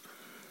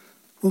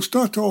We'll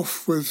start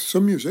off with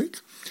some music,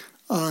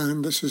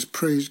 and this is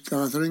Praise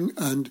Gathering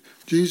and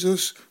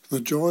Jesus, the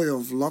Joy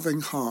of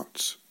Loving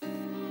Hearts.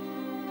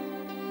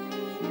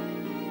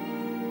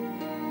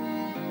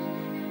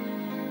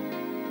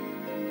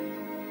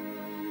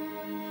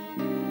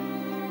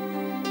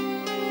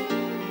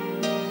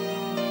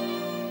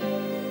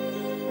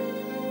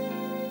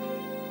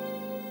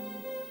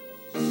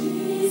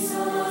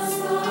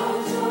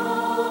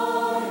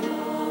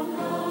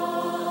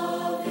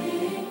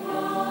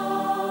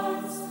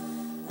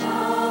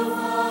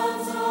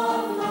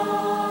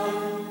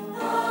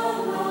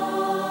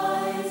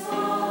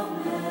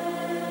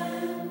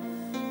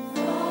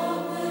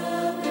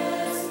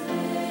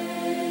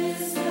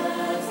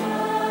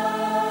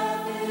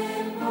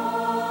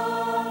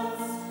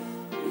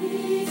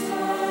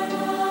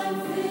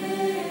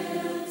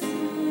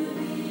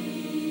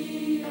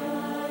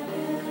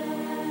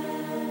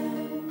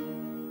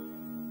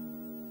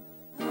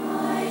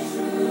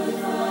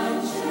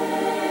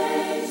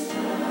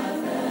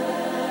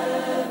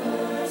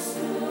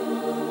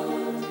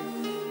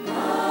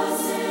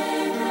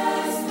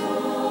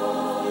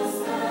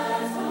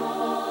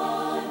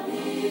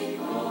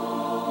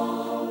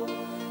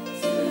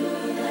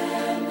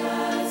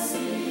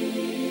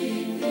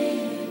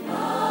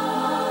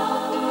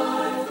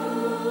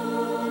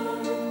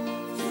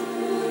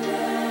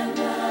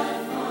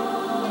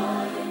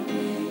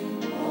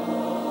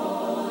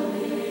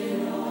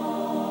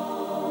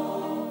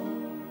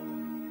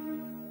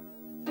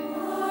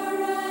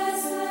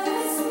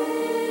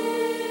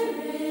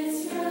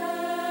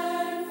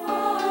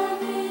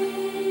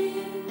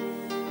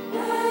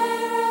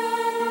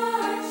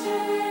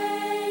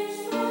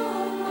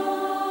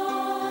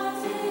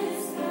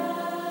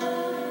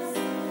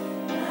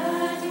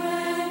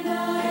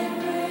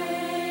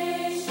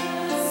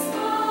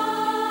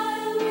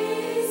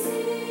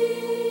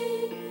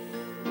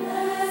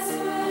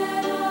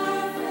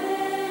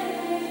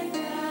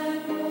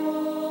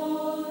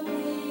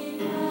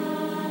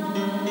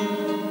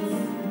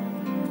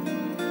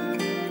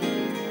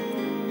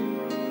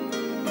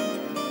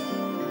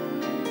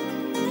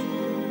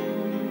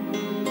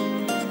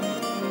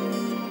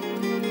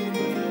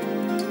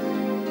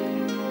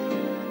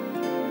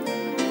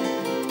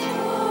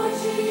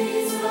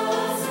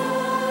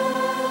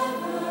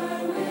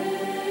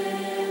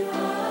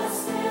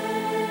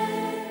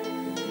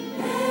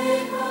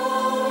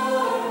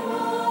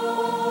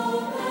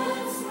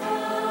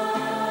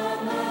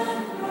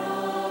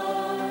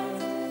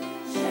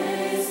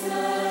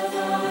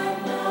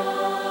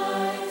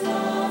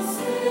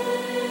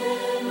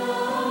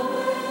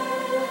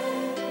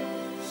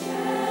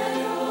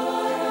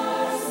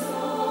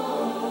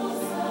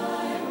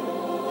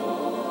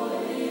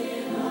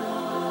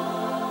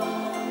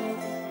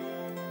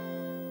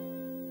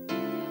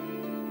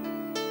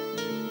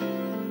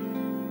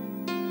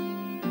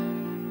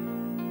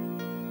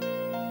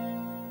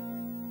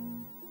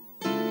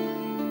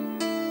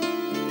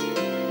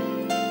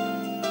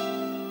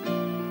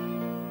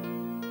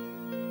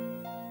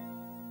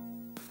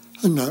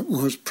 And that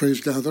was Praise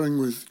Gathering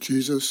with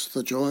Jesus,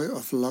 the Joy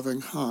of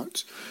Loving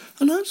Hearts.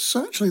 And that's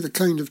actually the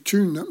kind of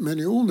tune that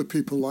many older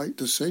people like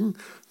to sing.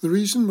 The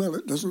reason, well,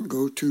 it doesn't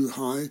go too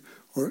high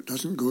or it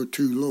doesn't go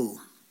too low.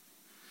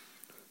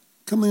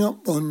 Coming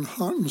up on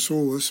Heart and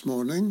Soul this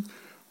morning,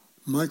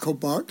 Michael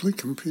Barclay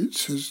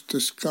completes his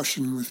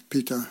discussion with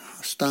Peter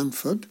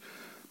Stanford.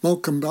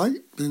 Malcolm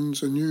Blight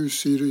begins a new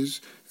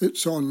series.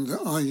 It's on the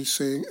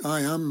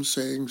I am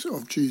sayings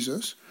of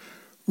Jesus.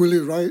 Willie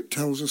Wright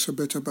tells us a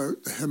bit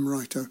about the hymn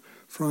writer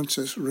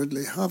Francis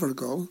Ridley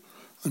Havergal,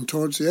 and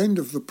towards the end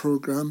of the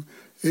programme,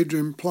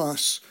 Adrian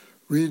Plass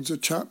reads a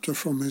chapter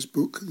from his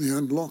book The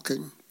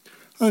Unlocking,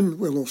 and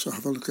we'll also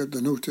have a look at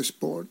the notice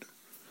board.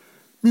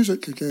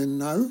 Music again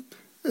now.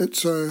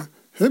 It's a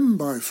hymn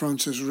by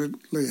Francis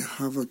Ridley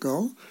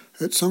Havergal.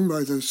 It's sung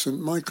by the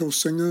St Michael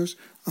Singers,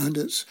 and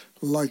it's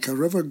Like a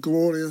River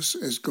Glorious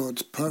is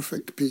God's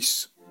Perfect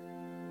Peace.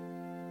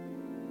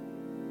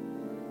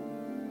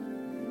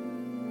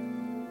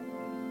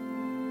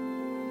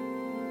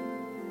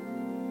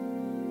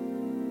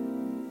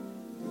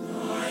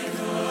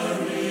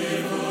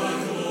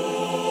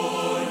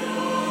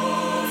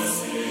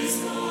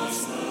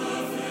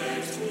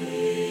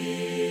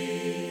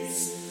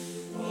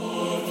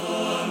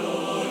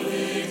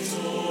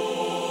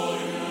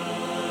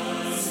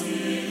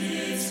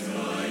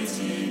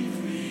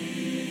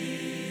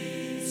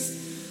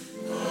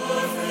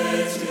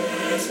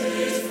 Perfect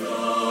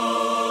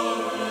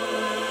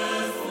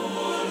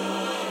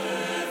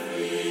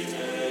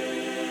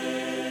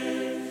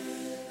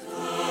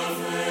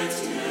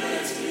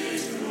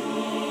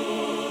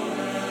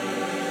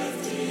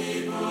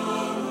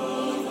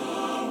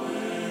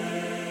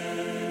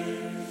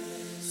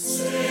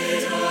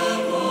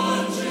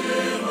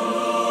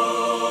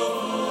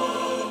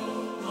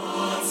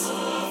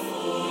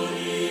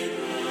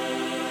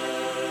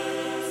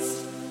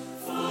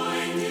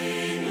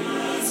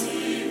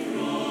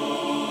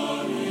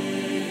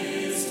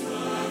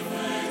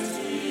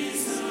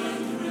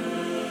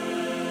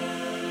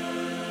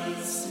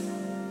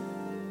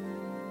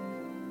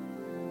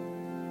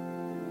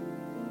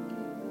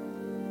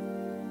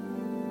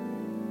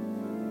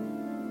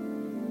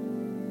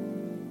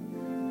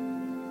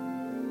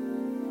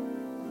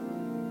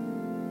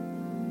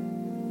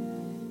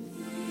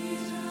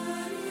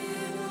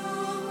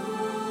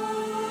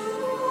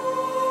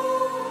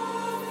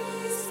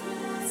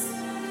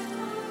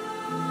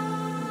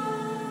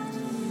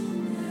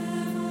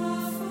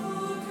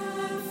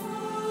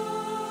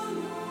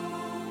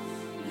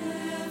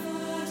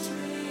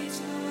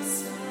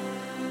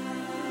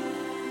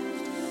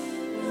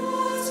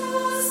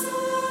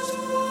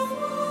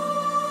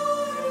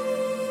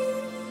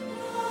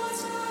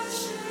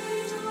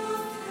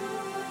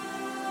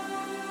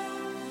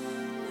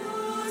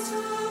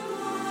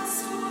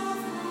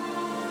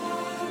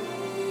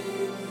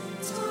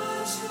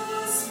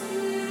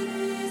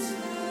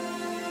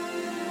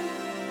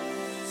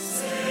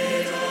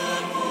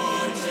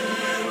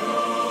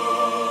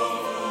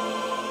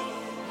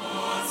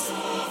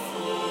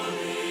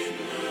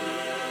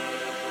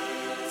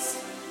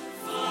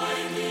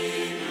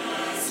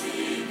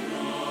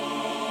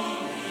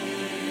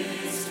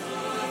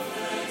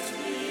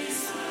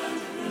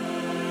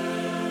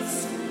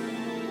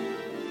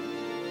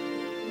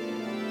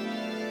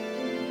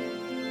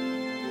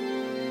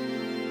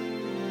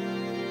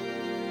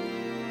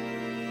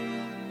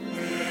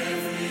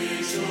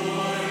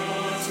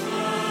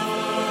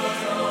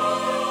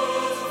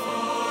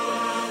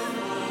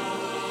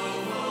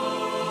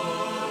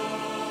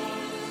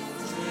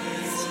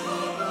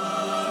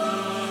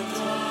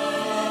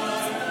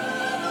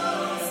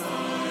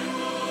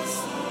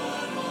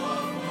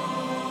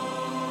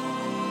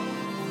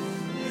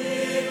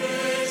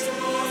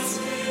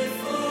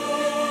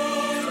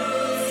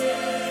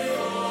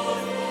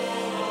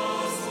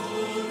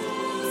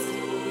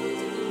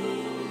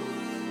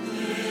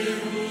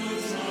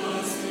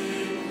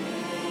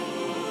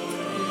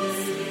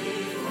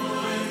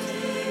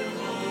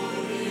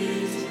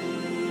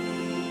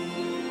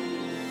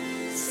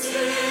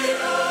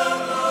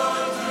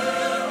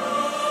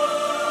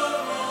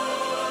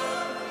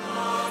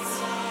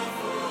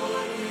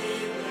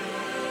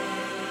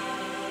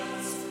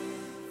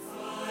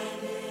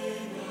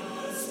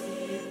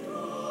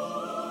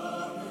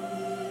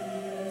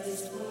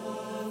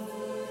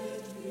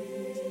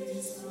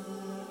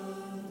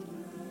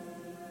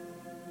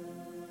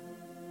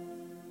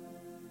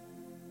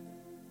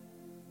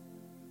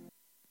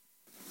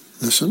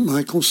the St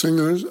Michael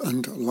Singers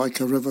and Like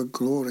a River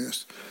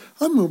Glorious.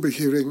 And we'll be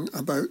hearing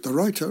about the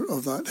writer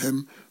of that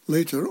hymn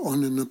later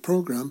on in the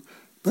programme.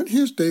 But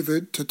here's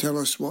David to tell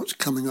us what's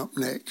coming up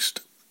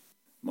next.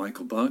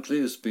 Michael Barclay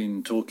has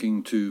been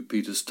talking to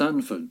Peter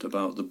Stanford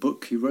about the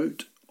book he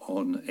wrote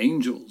on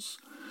angels.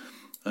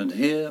 And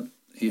here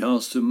he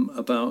asked him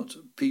about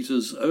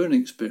Peter's own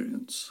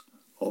experience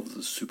of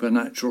the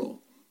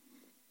supernatural.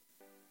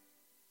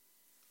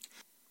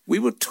 We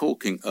were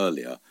talking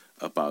earlier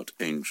about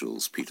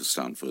angels, Peter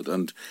Stanford,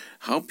 and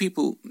how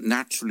people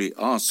naturally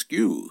ask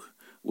you,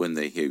 when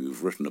they hear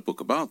you've written a book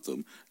about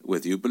them,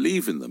 whether you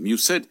believe in them. You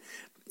said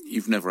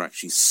you've never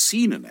actually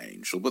seen an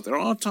angel, but there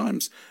are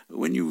times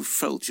when you've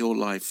felt your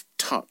life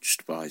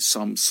touched by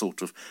some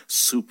sort of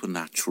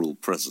supernatural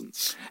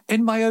presence.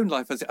 In my own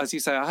life, as you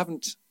say, I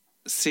haven't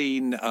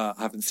seen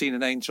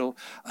an angel.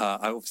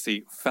 I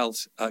obviously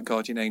felt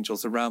guardian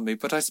angels around me,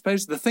 but I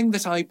suppose the thing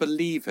that I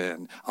believe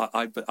in,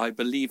 I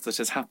believe that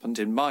has happened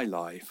in my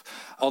life,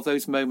 are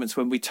those moments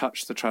when we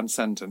touch the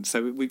transcendent.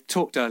 So we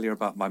talked earlier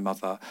about my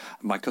mother.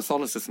 My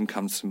Catholicism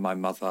comes from my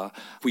mother.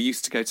 We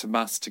used to go to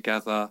Mass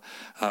together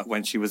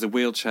when she was a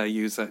wheelchair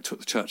user. It took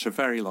the church a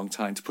very long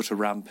time to put a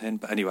ramp in,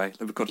 but anyway,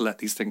 we've got to let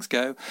these things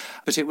go.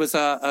 But it was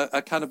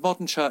a kind of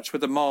modern church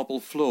with a marble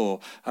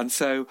floor, and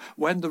so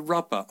when the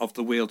rubber of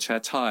the wheelchair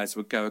tyres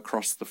would go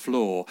across the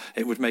floor,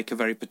 it would make a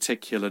very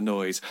particular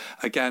noise.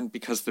 Again,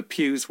 because the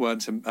pews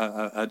weren't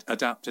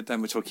adapted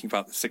then, we're talking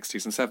about the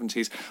 60s and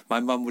 70s,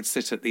 my mum would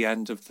sit at the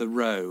end of the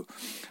row.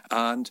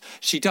 And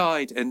she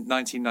died in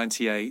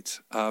 1998.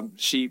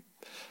 She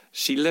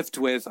lived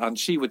with, and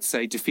she would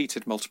say,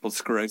 defeated multiple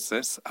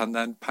sclerosis, and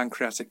then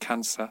pancreatic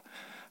cancer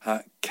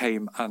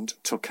came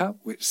and took her,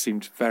 which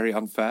seemed very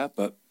unfair,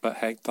 but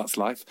hey, that's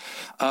life.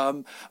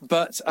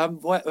 But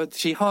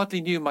she hardly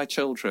knew my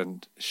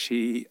children.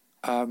 She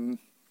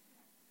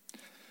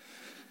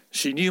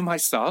knew my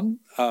son,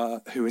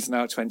 who is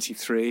now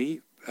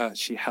 23.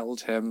 She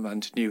held him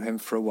and knew him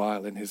for a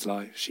while in his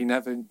life. She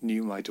never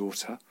knew my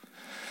daughter.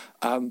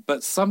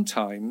 But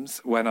sometimes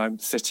when I'm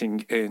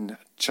sitting in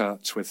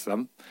church with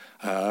them,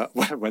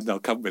 when they'll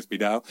come with me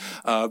now,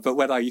 but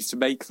when I used to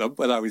make them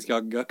when I was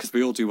younger, because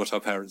we all do what our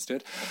parents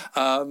did,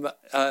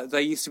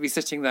 they used to be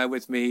sitting there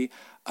with me,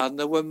 and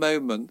there were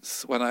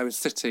moments when I was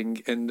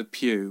sitting in the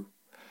pew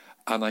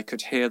and I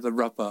could hear the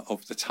rubber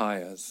of the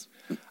tyres,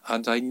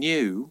 and I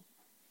knew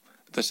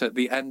that at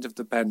the end of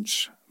the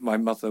bench my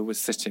mother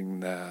was sitting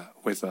there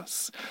with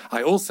us.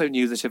 I also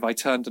knew that if I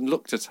turned and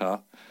looked at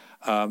her,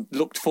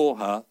 looked for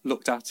her,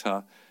 looked at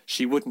her,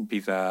 she wouldn't be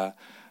there.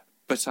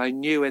 But I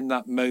knew in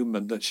that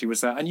moment that she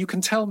was there. And you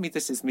can tell me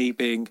this is me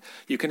being,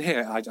 you can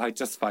hear, I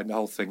just find the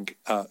whole thing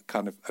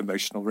kind of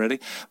emotional, really.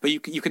 But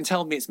you can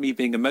tell me it's me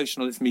being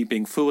emotional, it's me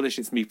being foolish,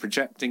 it's me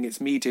projecting, it's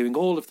me doing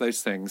all of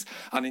those things.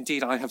 And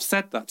indeed, I have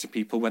said that to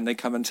people when they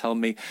come and tell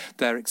me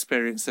their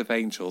experience of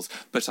angels.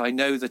 But I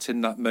know that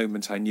in that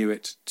moment, I knew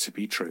it to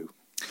be true.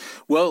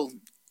 Well,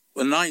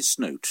 a nice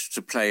note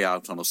to play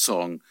out on a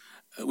song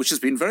which has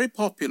been very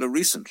popular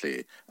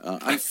recently.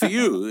 And for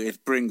you,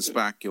 it brings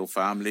back your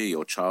family,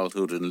 your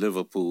childhood in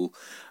Liverpool,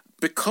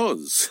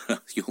 because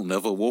You'll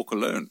Never Walk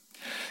Alone.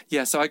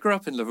 Yeah, so I grew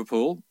up in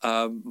Liverpool.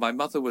 My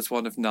mother was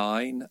one of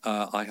 9.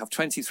 I have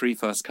 23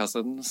 first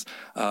cousins,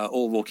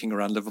 all walking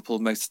around Liverpool,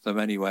 most of them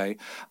anyway.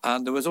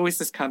 And there was always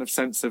this kind of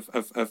sense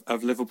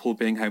of Liverpool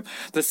being home.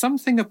 There's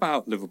something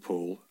about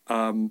Liverpool.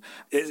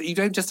 You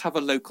don't just have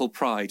a local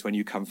pride when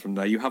you come from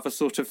there. You have a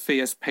sort of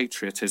fierce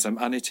patriotism,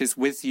 and it is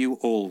with you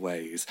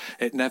always.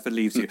 It never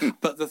leaves you.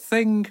 But the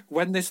thing,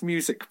 when this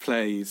music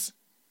plays...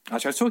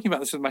 Actually, I was talking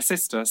about this with my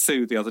sister,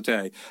 Sue, the other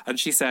day, and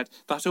she said,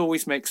 that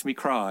always makes me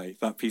cry,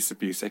 that piece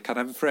of music. And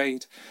I'm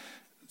afraid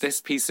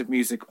this piece of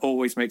music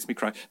always makes me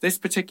cry. This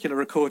particular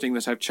recording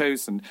that I've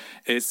chosen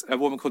is a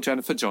woman called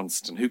Jennifer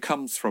Johnston, who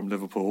comes from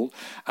Liverpool,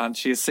 and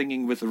she is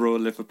singing with the Royal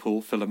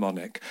Liverpool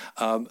Philharmonic.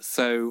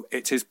 So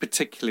it is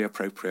particularly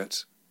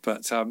appropriate.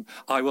 But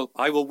I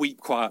will weep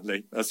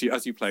quietly as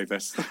you play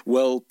this.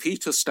 Well,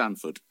 Peter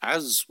Stanford,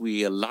 as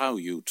we allow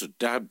you to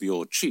dab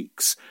your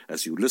cheeks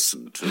as you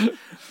listen to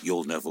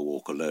You'll Never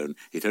Walk Alone,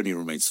 it only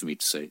remains for me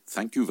to say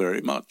thank you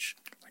very much.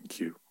 Thank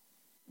you.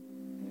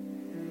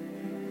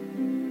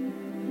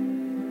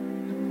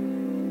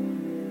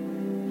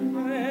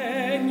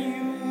 When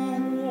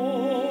you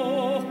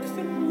walk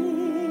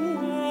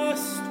through a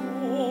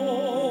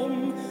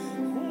storm,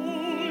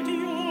 hold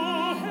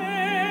your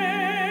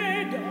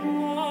head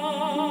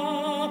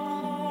up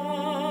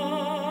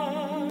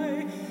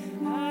high,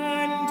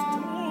 and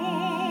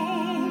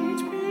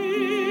don't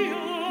be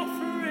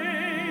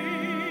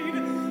afraid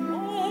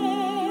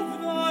of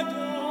the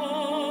dark.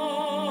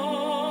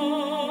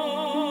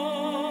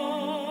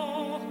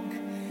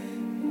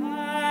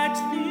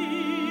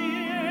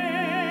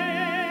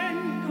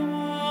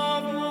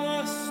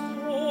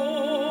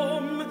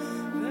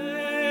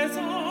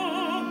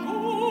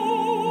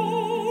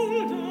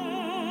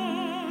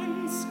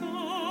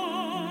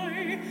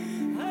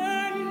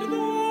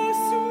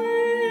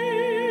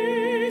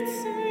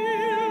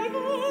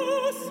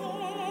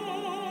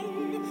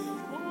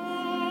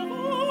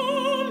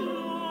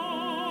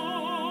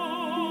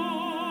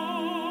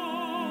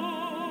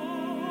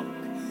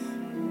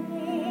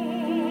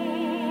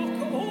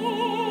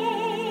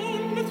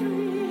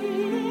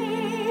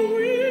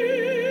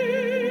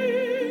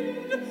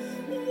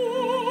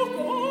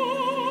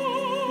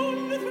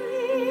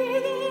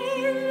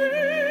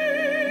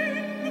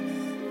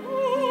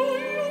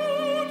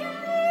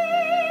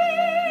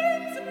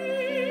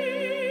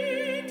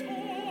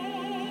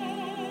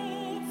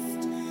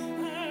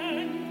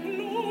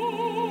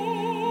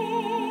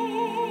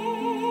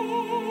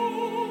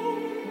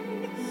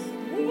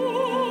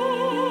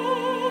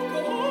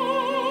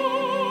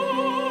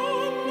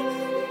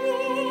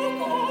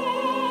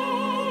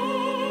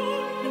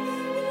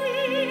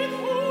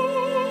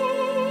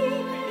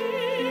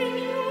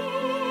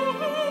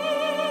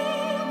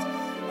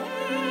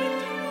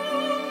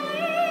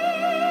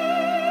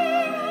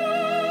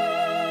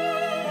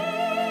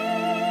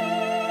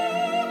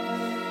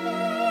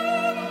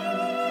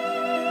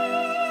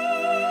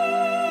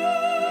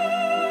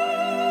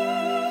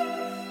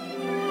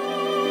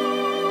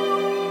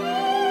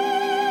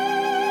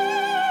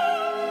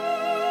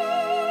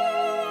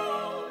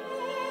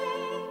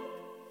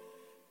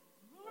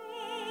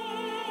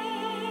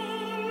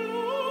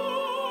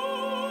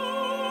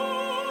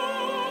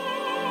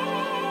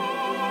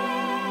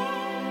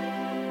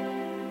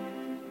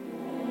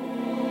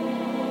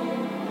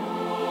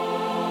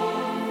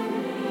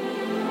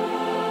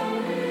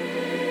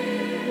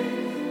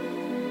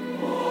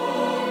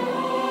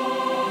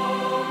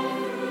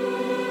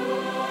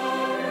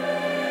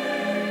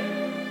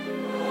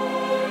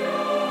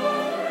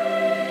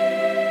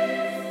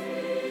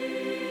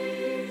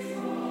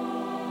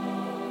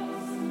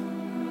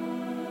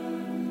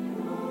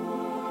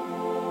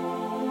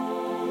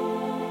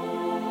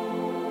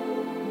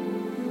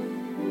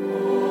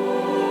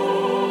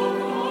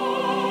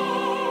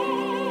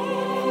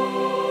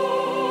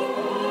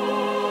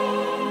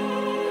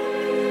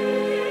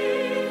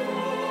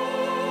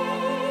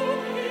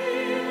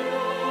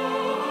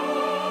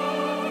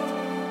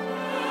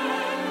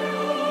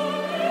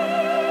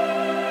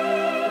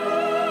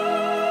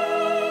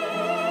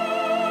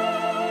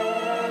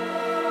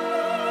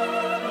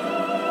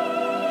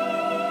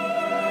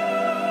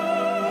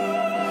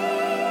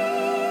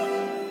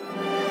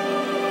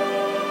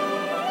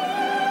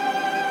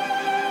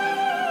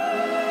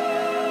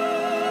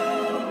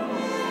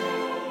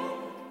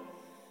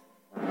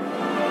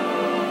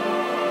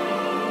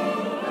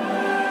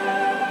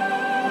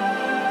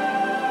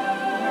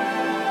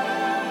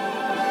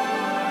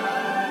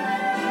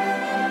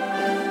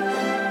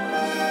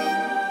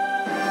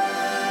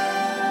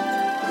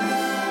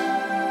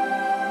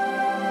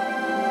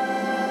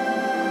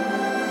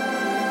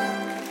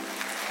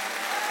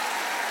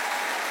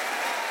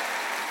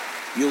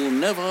 You'll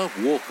Never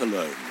Walk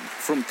Alone,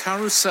 from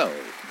Carousel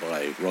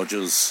by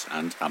Rodgers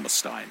and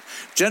Hammerstein.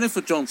 Jennifer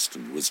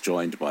Johnston was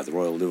joined by the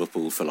Royal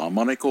Liverpool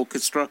Philharmonic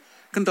Orchestra,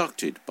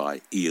 conducted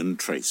by Ian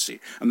Tracy.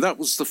 And that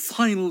was the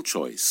final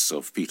choice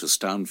of Peter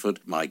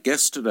Stanford, my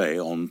guest today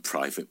on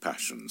Private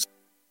Passions.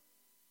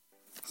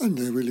 And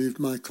there we leave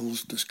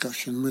Michael's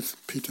discussion with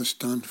Peter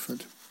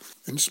Stanford.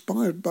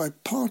 Inspired by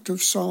part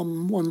of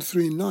Psalm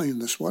 139,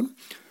 this one.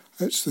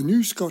 It's the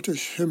New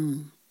Scottish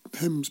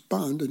Hymns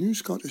Band, the New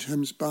Scottish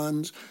Hymns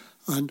Bands,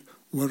 and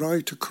Were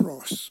I to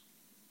Cross.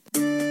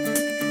 Were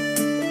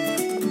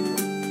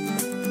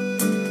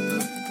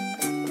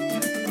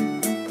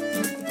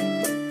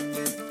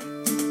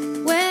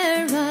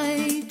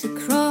I to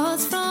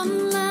cross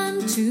from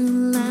land to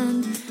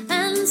land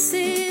and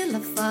sail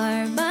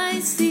afar by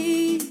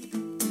sea,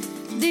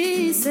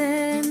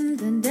 descend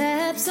the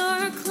depths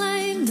or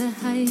climb the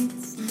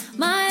heights,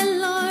 my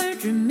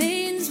Lord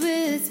remains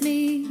with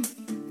me.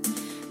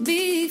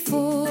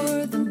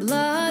 Before the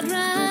blood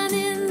ran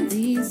in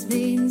these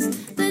veins,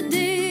 the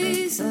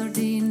days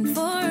ordained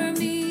for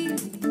me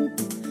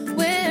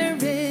were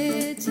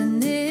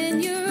written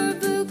in your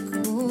book,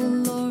 O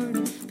Lord,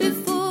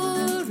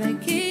 before I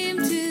came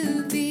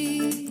to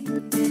be.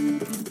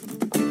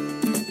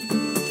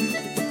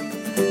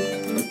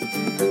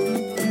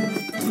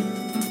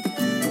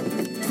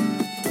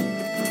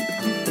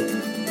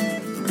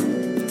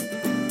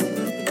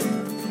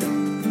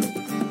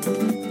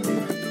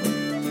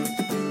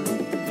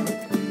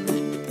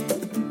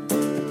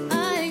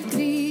 I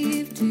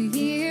grieve to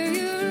hear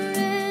your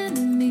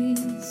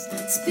enemies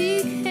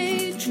speak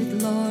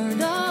hatred,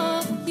 Lord,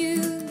 of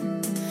you.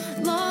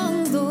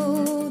 Long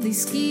though they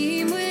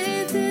scheme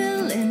with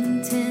ill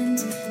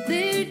intent,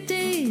 their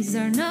days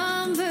are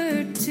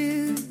numbered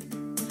too.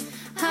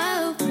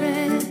 How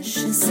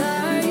precious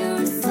are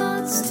your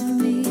thoughts to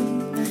me,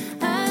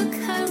 how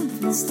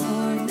countless,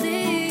 Lord,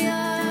 they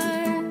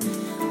are.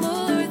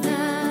 More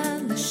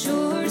than the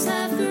shores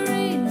have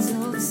grains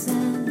of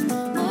sand,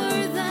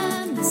 more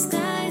than the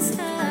skies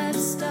have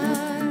stars.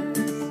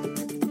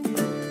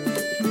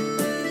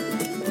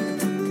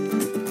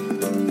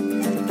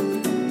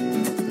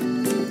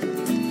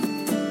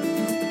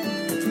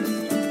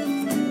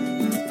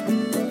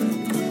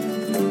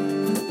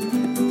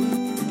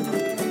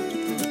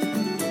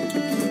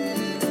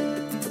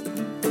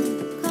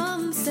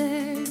 Come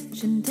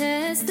search and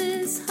test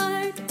this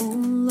heart, O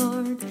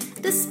Lord,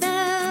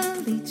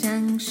 dispel each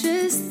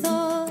anxious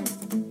thought,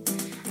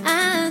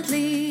 and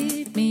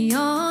lead me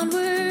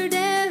onward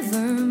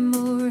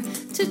evermore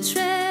to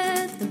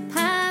tread the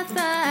path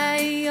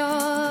I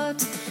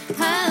ought.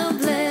 How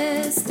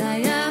blessed I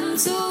am,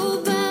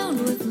 so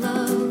bound with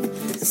love,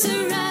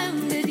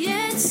 surrounded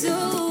yet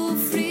so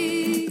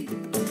free.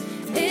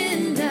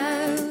 In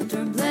doubt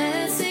or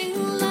blessing,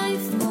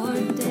 life or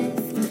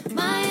death,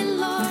 my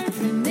Lord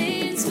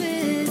remains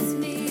with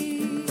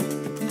me.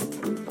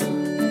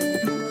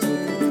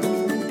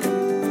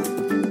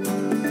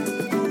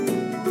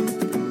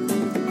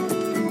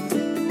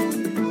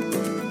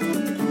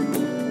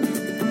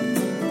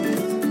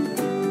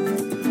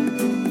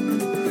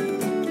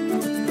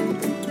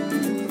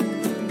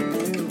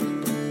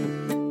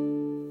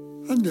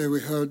 And there we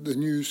heard the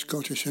New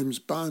Scottish Hymns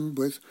Band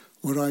with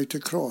Were I to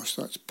Cross.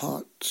 That's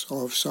part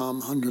of Psalm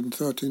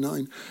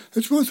 139.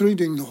 It's worth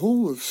reading the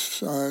whole of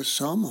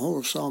Psalm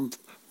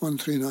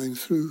 139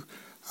 through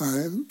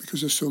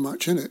because there's so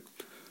much in it.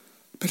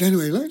 But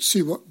anyway, let's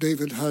see what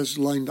David has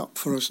lined up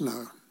for us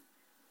now.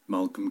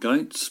 Malcolm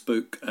Guite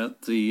spoke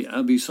at the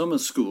Abbey Summer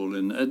School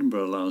in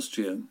Edinburgh last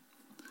year.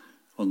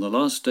 On the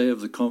last day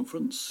of the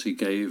conference, he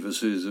gave a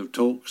series of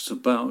talks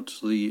about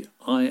the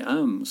I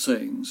am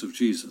sayings of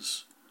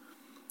Jesus.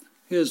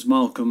 Here's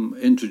Malcolm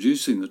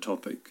introducing the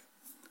topic,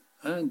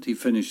 and he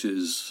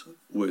finishes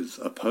with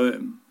a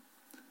poem.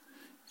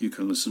 You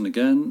can listen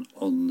again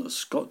on the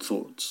Scott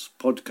Thoughts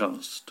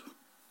podcast.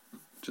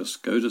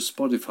 Just go to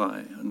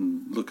Spotify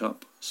and look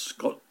up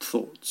Scott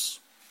Thoughts.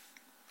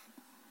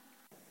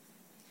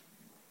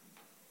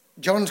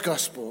 John's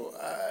Gospel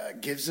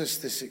gives us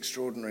this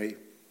extraordinary,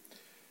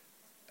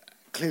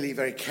 clearly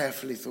very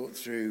carefully thought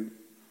through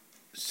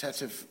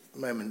set of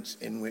moments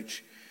in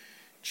which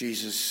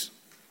Jesus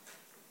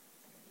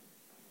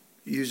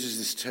uses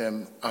this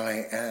term,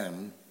 I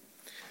am.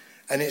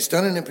 And it's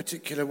done in a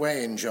particular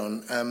way in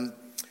John.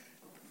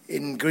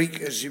 In Greek,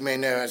 as you may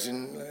know, as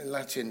in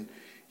Latin,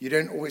 you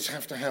don't always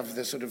have to have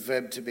the sort of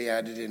verb to be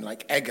added in,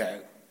 like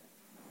ego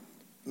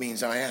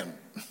means I am.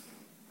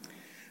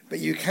 But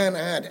you can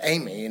add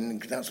Amy,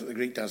 and that's what the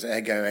Greek does,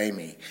 ego,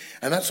 Amy.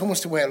 And that's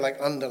almost a way of like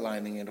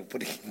underlining it or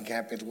putting it in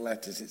capital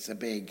letters. It's a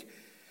big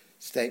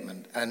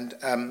statement. And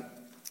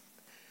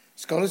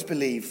scholars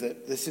believe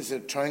that this is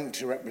trying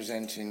to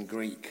represent in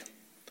Greek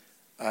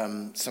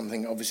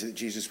something obviously that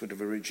Jesus would have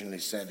originally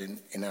said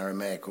in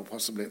Aramaic, or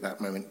possibly at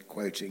that moment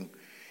quoting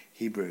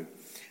Hebrew.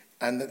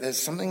 And that there's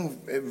something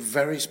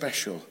very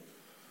special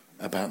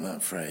about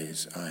that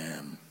phrase, I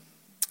am.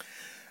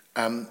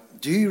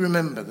 Do you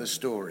remember the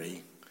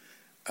story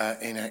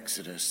in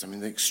Exodus? I mean,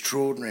 the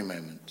extraordinary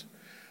moment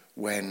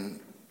when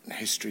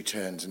history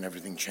turns and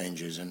everything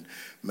changes, and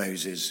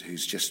Moses,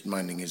 who's just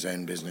minding his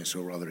own business,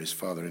 or rather his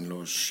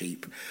father-in-law's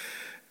sheep,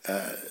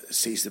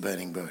 sees the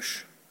burning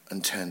bush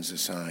and turns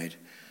aside,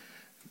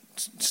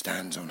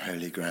 stands on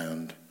holy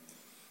ground,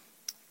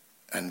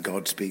 and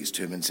God speaks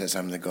to him and says,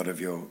 I'm the God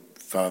of your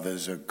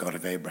fathers, a God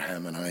of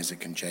Abraham and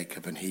Isaac and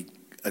Jacob, and he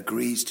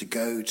agrees to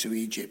go to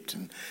Egypt.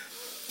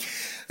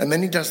 And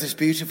then he does this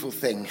beautiful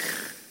thing.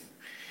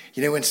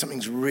 You know, when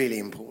something's really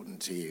important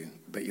to you,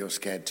 but you're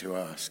scared to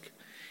ask,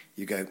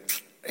 you go,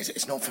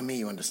 it's not for me,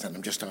 you understand,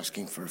 I'm just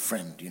asking for a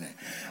friend, you know.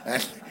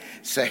 And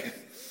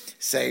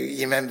so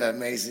you remember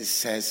Moses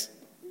says,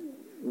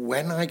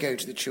 when I go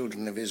to the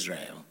children of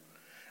Israel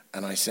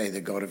and I say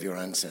the God of your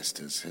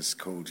ancestors has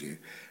called you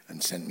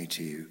and sent me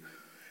to you,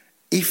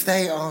 if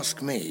they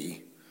ask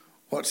me,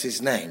 what's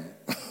his name?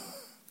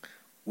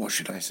 What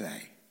should I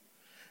say?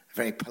 A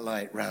very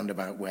polite,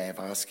 roundabout way of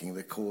asking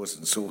the cause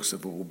and source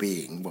of all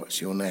being, what's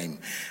your name?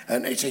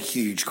 And it's a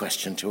huge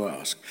question to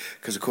ask,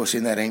 because, of course,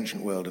 in that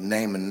ancient world, a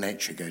name and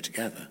nature go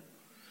together.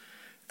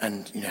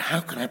 And, you know, how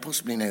can I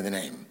possibly know the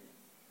name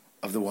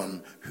of the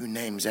one who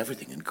names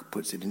everything and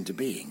puts it into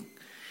being?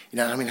 You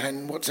know, I mean,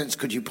 in what sense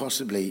could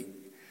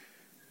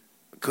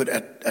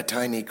a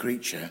tiny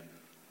creature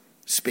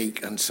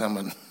speak and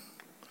summon?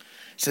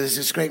 So there's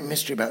this great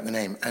mystery about the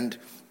name. And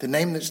the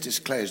name that's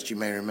disclosed, you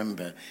may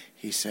remember,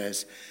 he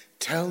says,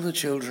 tell the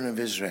children of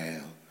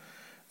Israel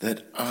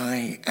that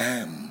I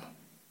am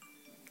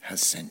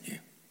has sent you.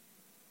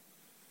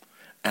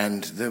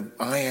 And the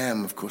I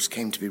am, of course,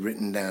 came to be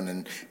written down,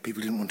 and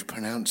people didn't want to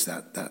pronounce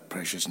that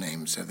precious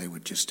name, so they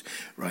would just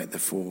write the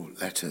 4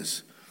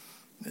 letters,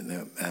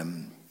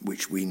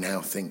 which we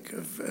now think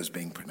of as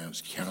being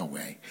pronounced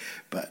Yahweh.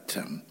 But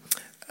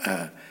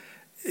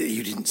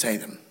you didn't say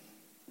them.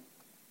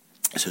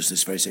 So it's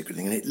this very sacred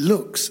thing. And it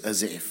looks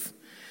as if,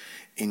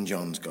 in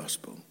John's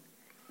Gospel,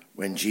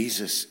 when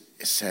Jesus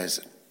says,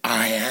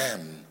 I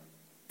am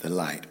the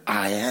light,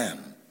 I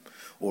am,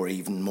 or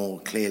even more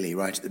clearly,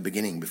 right at the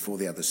beginning, before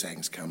the other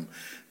sayings come,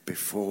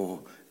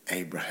 before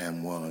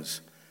Abraham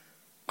was,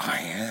 I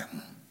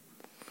am,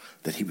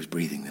 that he was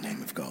breathing the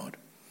name of God.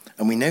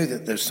 And we know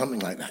that there's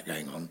something like that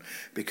going on,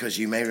 because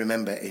you may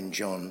remember in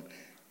John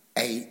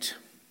 8,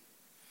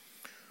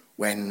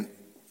 when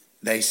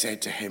they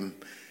said to him,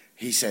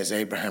 he says,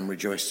 Abraham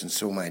rejoiced and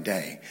saw my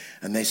day.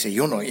 And they say,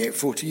 you're not yet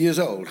 40 years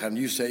old. And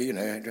you say,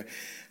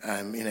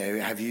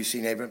 have you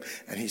seen Abraham?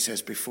 And he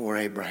says, before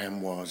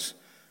Abraham was,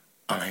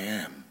 I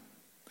am.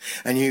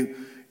 And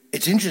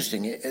it's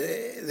interesting.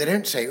 They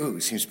don't say,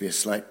 it seems to be a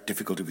slight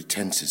difficulty with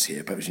tenses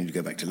here. Perhaps you need to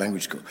go back to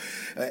language school.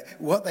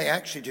 What they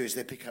actually do is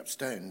they pick up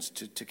stones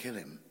to kill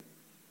him.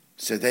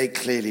 So they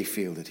clearly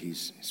feel that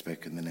he's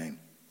spoken the name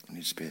and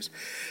he disappears.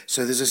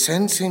 So there's a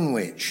sense in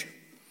which,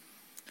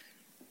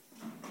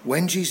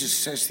 when Jesus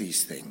says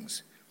these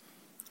things,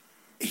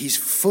 he's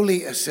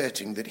fully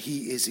asserting that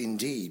he is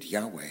indeed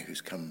Yahweh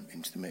who's come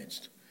into the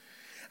midst.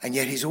 And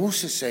yet he's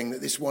also saying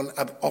that this one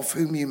of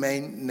whom you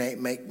may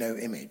make no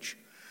image,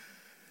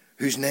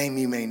 whose name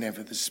you may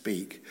never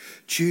speak,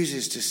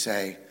 chooses to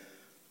say,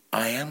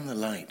 I am the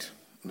light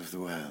of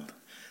the world.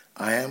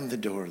 I am the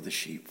door of the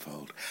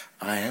sheepfold.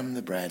 I am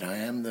the bread. I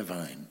am the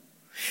vine.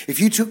 If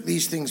you took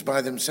these things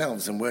by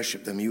themselves and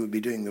worshipped them, you would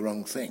be doing the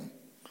wrong thing.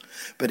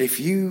 But if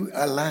you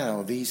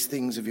allow these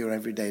things of your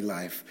everyday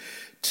life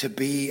to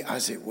be,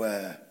 as it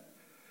were,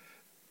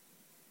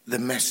 the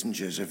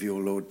messengers of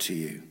your Lord to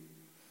you,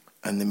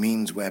 and the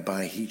means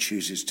whereby he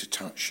chooses to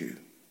touch you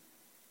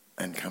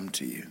and come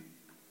to you,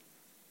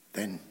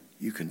 then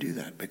you can do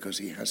that because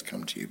he has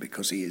come to you,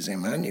 because he is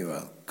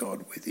Emmanuel,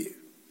 God with you.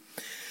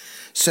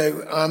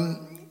 So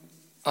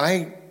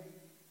I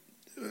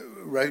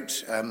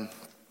wrote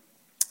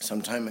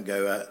some time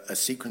ago a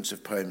sequence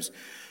of poems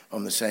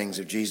on the sayings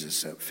of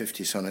Jesus,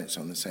 50 sonnets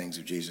on the sayings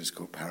of Jesus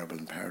called Parable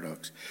and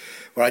Paradox,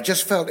 where I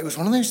just felt, it was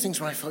one of those things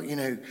where I felt,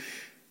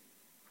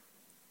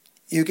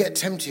 you get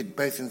tempted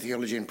both in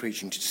theology and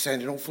preaching to say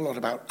an awful lot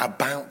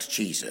about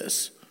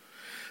Jesus.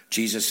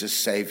 Jesus as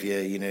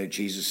Saviour,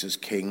 Jesus as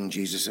King,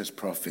 Jesus as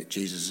Prophet,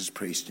 Jesus as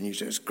Priest, and you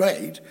say, it's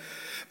great,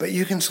 but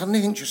you can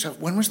suddenly think to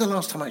yourself, when was the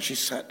last time I actually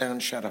sat down,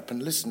 shut up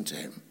and listened to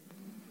him?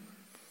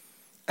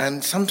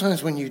 And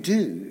sometimes when you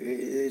do,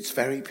 it's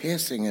very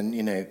piercing,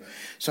 and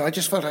so I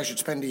just felt I should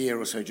spend a year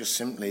or so just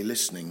simply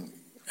listening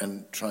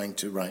and trying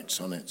to write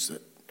sonnets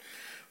that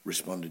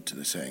responded to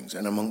the sayings,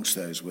 and amongst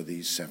those were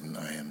these 7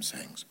 I am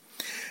sayings.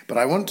 But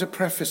I want to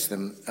preface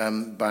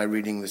them by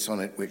reading the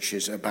sonnet which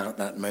is about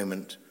that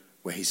moment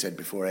where he said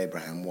before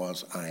Abraham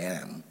was I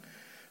am,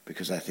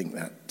 because I think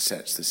that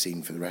sets the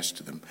scene for the rest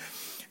of them.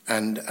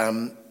 And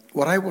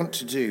what I want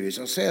to do is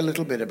I'll say a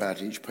little bit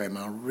about each poem,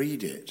 I'll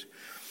read it.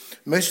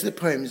 Most of the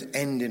poems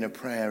end in a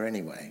prayer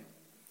anyway,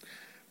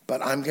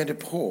 but I'm going to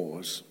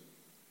pause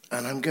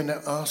and I'm going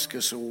to ask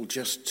us all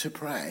just to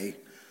pray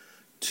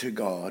to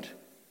God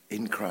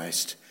in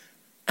Christ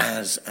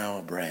as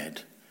our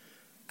bread,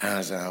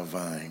 as our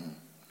vine,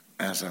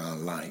 as our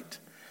light,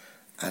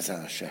 as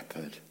our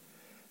shepherd,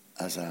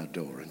 as our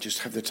door. And just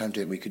have the time to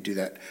do it. We could do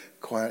that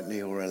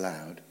quietly or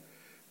aloud,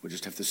 We'll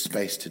just have the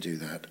space to do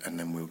that, and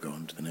then we'll go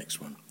on to the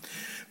next one.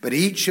 But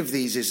each of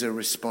these is a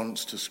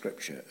response to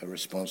Scripture, a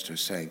response to a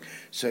saying.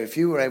 So if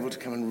you were able to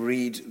come and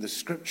read the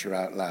Scripture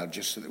out loud,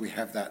 just so that we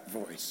have that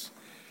voice.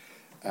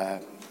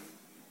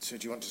 So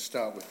do you want to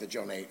start with the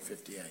John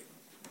 8:58?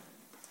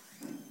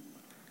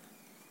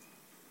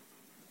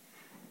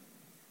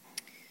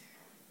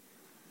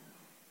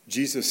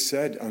 Jesus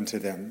said unto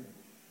them,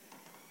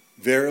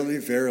 Verily,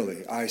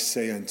 verily, I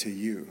say unto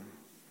you,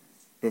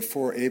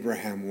 before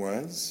Abraham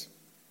was,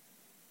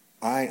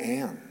 I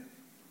am.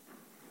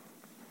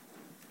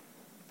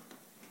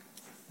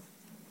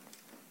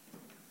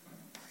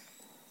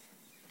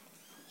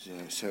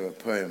 So a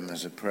poem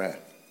as a prayer.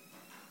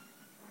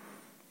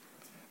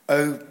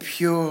 O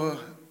pure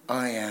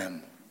I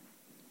am,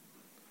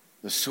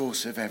 the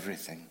source of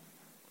everything,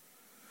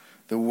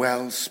 the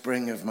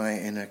wellspring of my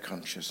inner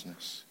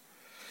consciousness,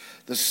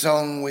 the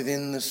song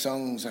within the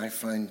songs I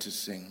find to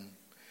sing,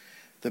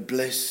 the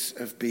bliss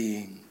of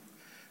being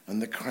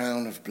and the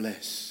crown of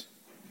bliss.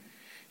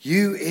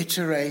 You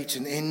iterate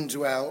and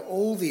indwell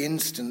all the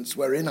instants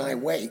wherein I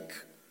wake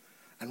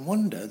and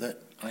wonder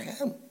that I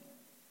am,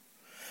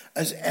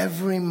 as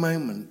every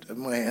moment of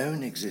my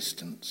own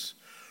existence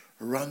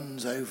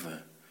runs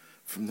over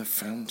from the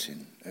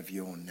fountain of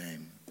your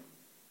name.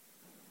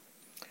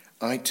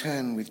 I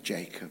turn with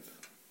Jacob,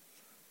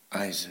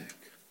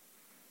 Isaac,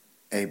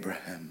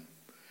 Abraham,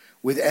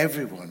 with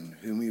everyone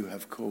whom you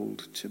have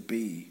called to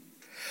be.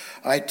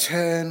 I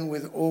turn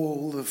with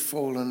all the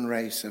fallen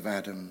race of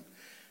Adam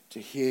to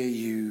hear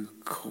you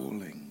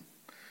calling,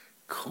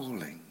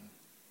 calling,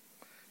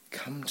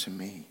 come to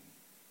me.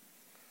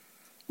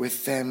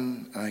 With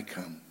them I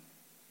come,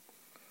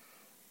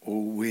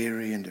 all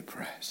weary and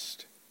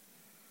oppressed,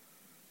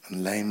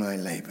 and lay my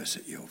labours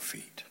at your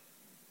feet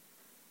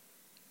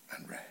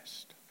and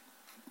rest.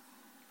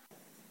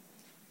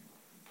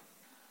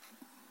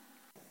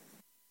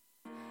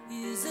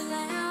 Is a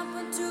lamp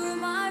unto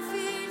my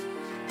feet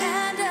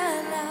and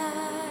a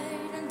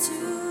light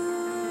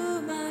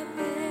unto my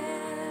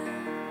path.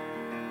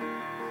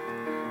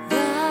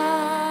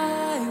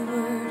 Thy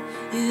word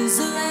is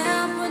a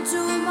lamp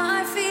unto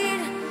my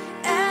feet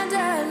and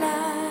a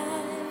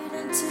light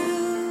unto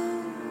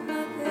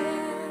my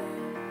path.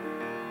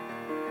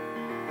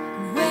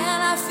 And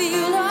when I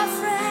feel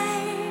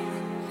afraid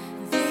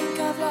and think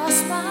I've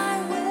lost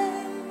my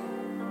way,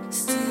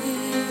 still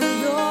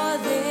you're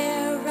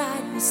there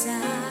right beside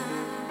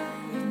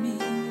me.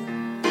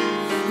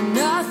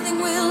 Nothing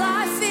will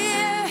I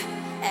fear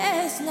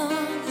as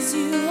long as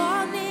you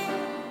are near.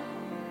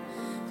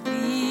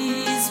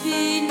 Please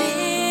be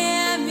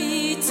near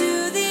me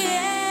to the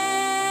end.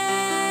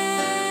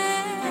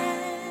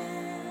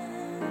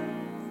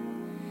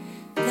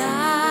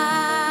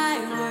 Thy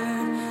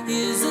word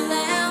is a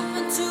lamp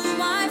unto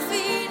my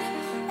feet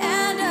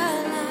and a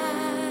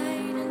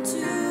light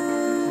unto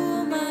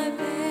my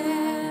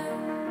path.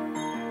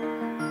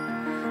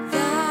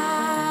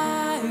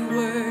 Thy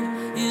word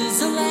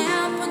is a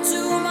lamp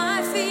unto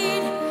my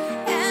feet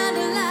and a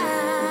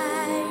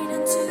light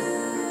unto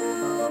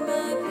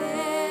my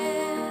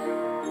path.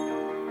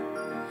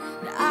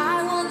 And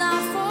I will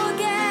not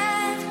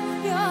forget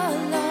your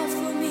love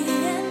for me,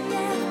 and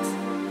yet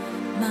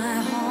my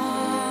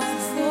heart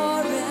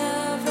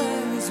forever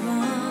is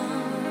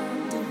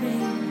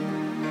wandering.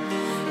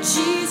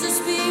 Jesus,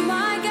 be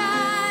my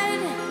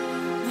guide,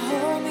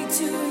 hold me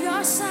to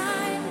your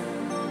side,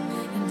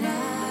 and I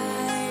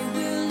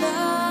will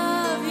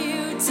love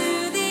you to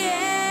the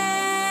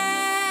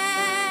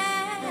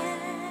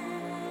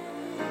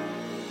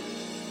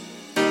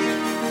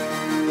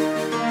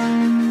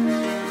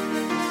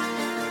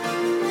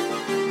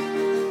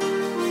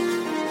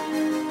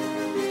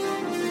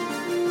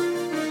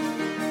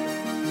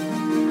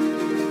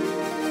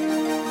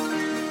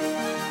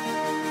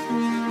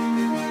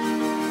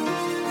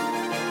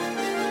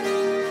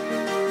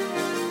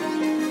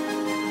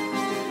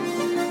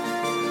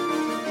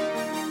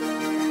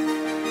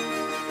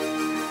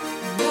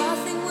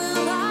Nothing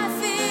will I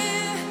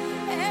fear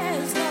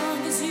as long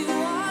as you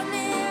are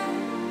near.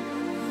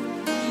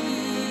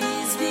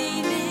 Please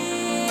be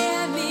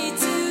near me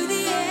to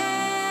the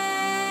end.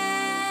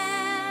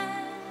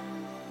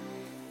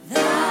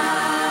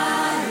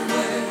 Thy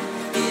word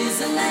is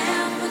a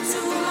lamp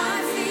unto my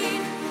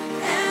feet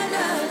and a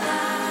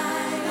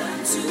light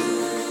unto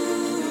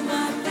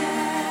my path.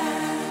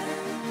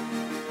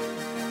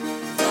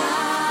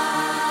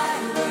 Thy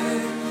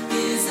word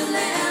is a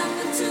lamp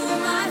unto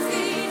my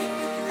feet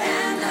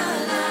and a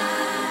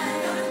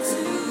light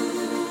unto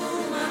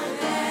my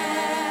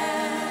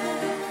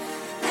path,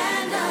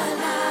 and a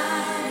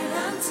light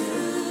unto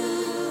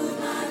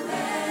my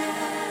path.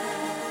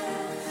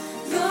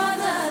 You're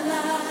the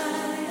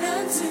light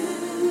unto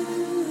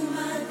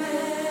my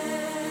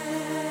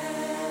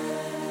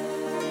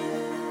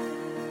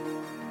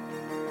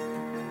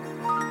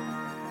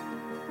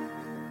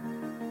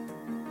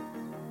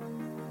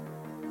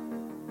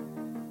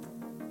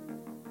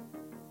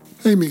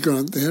Amy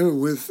Grant there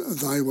with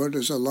Thy Word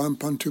is a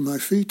lamp unto my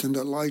feet and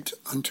a light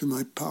unto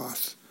my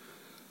path.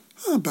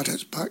 But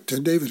it's back to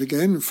David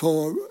again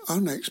for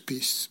our next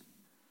piece.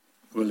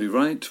 Willie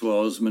Wright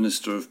was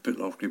minister of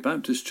Pitlochry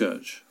Baptist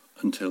Church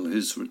until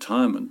his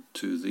retirement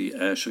to the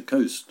Ayrshire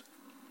coast.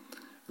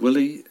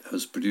 Willie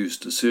has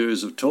produced a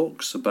series of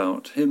talks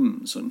about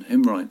hymns and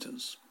hymn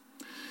writers.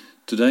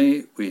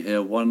 Today we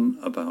hear one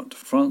about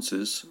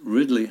Francis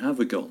Ridley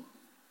Havergal.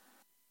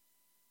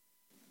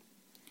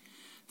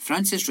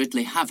 Francis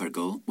Ridley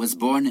Havergal was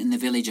born in the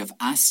village of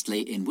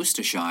Astley in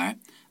Worcestershire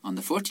on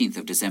the 14th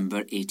of December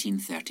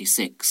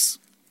 1836.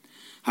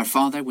 Her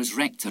father was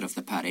rector of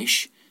the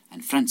parish,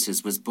 and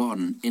Frances was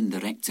born in the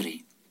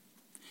rectory.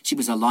 She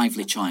was a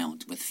lively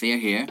child with fair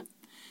hair.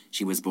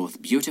 She was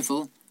both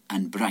beautiful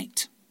and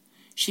bright.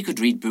 She could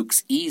read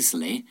books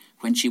easily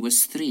when she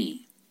was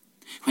 3.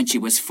 When she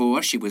was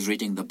 4, she was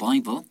reading the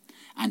Bible,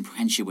 and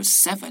when she was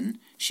 7,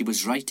 she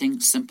was writing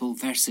simple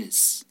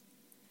verses.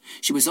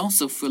 She was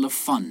also full of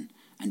fun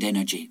and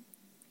energy.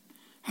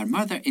 Her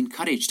mother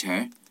encouraged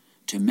her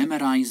to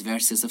memorize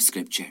verses of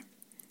Scripture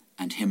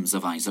and hymns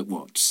of Isaac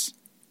Watts.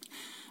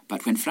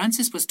 But when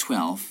Frances was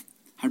 12,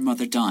 her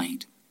mother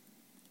died.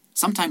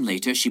 Sometime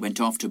later, she went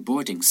off to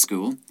boarding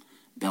school,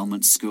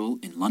 Belmont School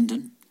in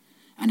London,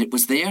 and it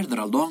was there that,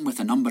 along with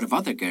a number of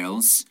other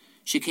girls,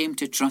 she came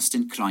to trust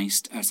in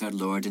Christ as her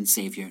Lord and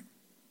Saviour.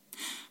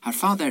 Her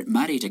father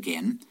married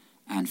again,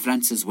 and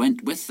Frances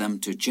went with them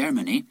to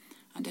Germany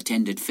and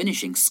attended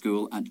finishing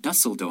school at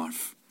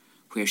Dusseldorf,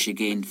 where she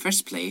gained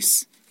first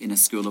place in a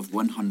school of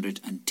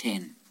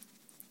 110.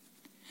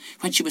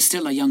 When she was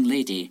still a young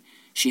lady,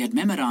 she had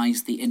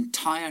memorized the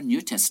entire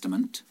New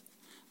Testament,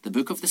 the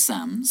book of the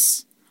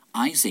Psalms,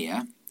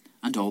 Isaiah,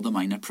 and all the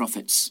minor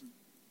prophets.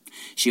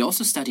 She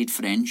also studied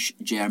French,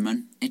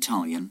 German,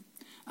 Italian,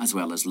 as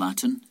well as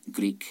Latin,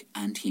 Greek,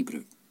 and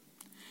Hebrew.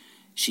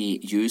 She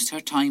used her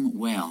time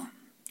well,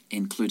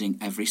 including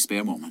every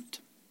spare moment.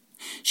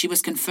 She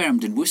was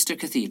confirmed in Worcester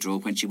Cathedral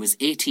when she was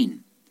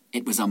 18.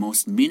 It was a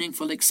most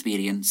meaningful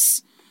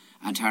experience,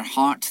 and her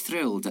heart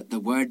thrilled at the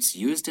words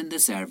used in the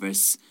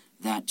service,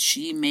 that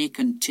she may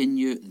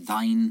continue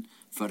thine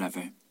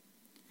forever.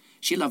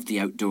 She loved the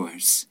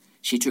outdoors.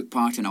 She took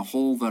part in a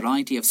whole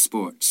variety of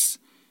sports.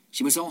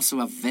 She was also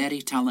a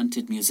very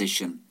talented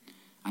musician,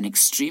 an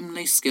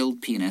extremely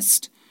skilled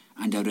pianist,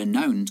 and a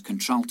renowned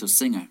contralto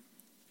singer.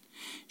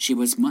 She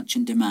was much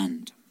in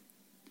demand.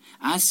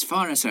 As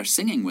far as her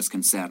singing was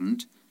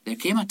concerned, there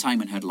came a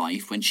time in her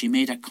life when she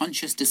made a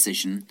conscious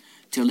decision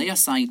to lay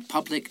aside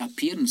public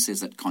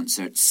appearances at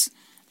concerts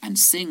and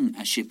sing,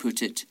 as she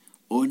put it,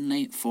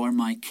 only for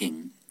my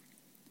King.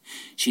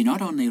 She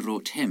not only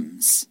wrote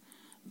hymns,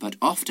 but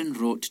often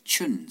wrote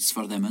tunes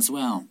for them as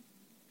well.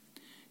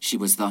 She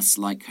was thus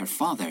like her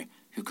father,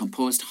 who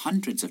composed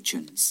hundreds of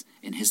tunes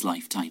in his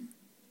lifetime.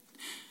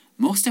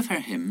 Most of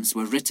her hymns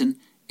were written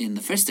in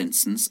the first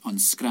instance on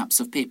scraps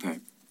of paper,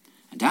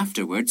 and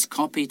afterwards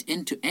copied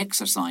into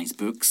exercise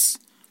books,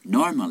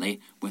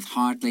 normally with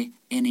hardly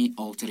any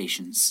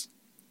alterations.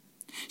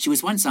 She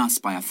was once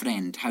asked by a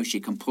friend how she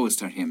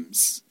composed her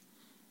hymns.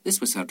 This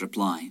was her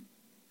reply: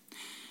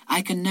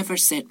 I can never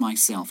set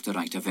myself to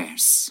write a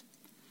verse.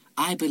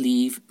 I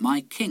believe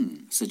my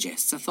King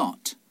suggests a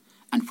thought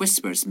and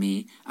whispers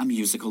me a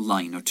musical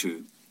line or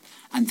two,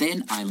 and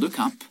then I look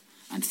up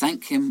and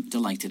thank him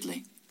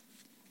delightedly.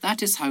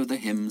 That is how the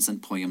hymns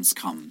and poems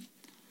come.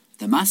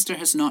 The Master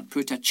has not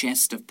put a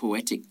chest of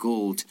poetic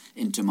gold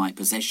into my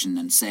possession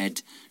and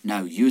said,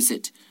 now use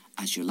it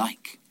as you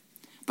like.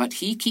 But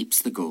he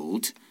keeps the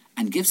gold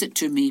and gives it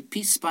to me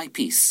piece by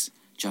piece,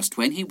 just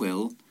when he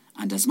will,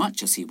 and as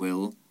much as he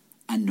will,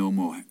 and no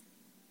more.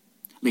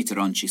 Later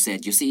on she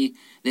said, you see,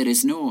 there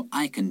is no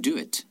I can do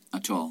it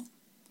at all.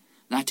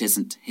 That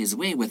isn't his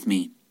way with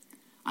me.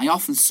 I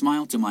often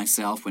smile to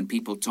myself when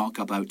people talk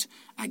about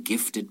a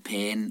gifted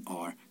pen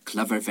or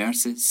clever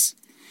verses,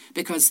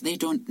 because they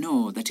don't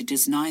know that it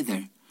is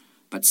neither,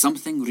 but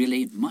something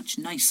really much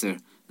nicer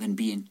than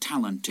being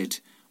talented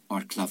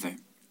or clever.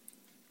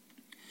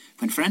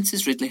 When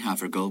Frances Ridley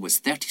Havergal was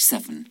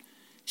 37,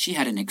 she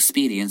had an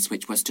experience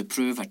which was to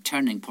prove a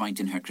turning point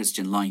in her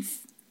Christian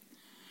life.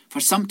 For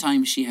some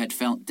time she had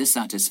felt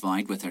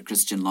dissatisfied with her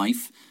Christian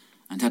life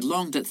and had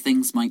longed that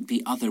things might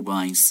be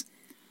otherwise.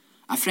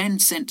 A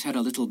friend sent her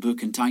a little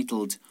book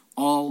entitled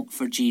All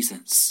for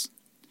Jesus.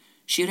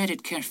 She read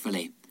it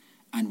carefully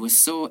and was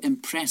so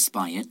impressed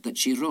by it that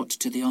she wrote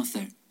to the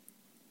author.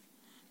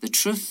 The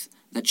truth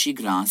that she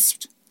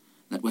grasped,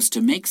 that was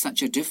to make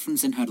such a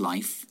difference in her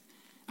life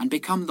and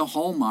become the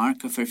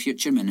hallmark of her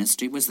future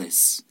ministry, was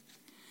this,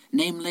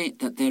 namely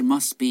that there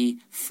must be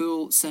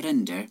full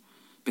surrender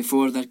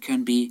before there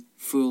can be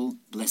full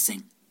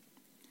blessing.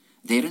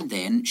 There and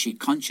then she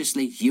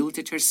consciously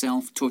yielded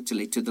herself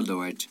totally to the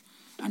Lord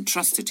and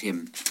trusted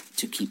him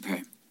to keep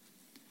her.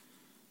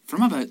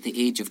 From about the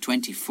age of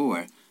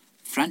 24,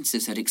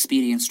 Frances had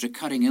experienced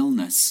recurring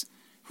illness,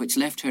 which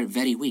left her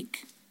very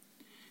weak.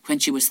 When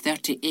she was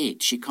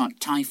 38, she caught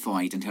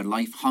typhoid and her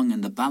life hung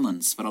in the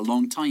balance for a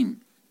long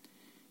time.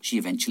 She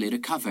eventually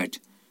recovered,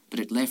 but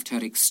it left her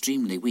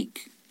extremely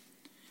weak.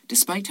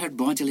 Despite her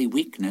bodily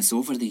weakness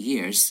over the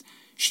years,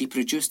 she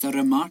produced a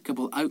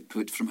remarkable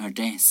output from her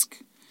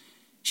desk.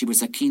 She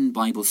was a keen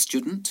Bible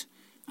student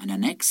and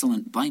an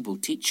excellent Bible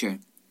teacher.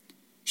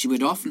 She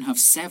would often have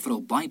several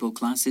Bible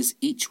classes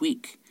each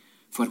week,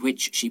 for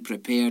which she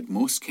prepared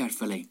most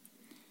carefully.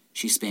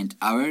 She spent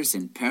hours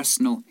in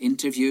personal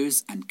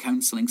interviews and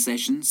counselling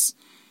sessions,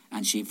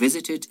 and she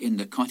visited in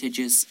the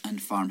cottages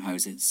and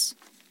farmhouses.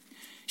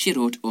 She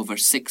wrote over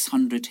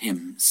 600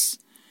 hymns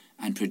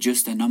and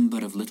produced a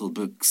number of little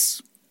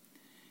books.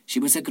 She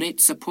was a great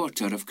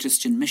supporter of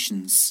Christian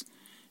missions,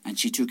 and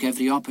she took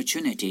every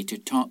opportunity to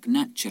talk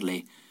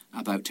naturally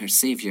about her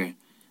Saviour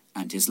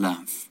and his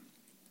love.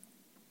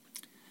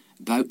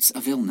 Bouts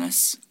of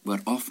illness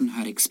were often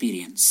her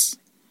experience,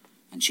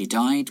 and she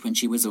died when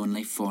she was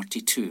only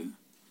 42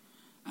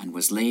 and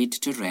was laid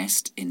to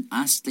rest in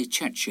Astley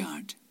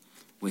churchyard,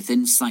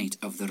 within sight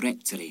of the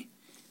rectory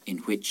in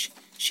which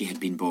she had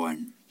been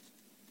born.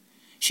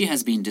 She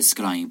has been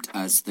described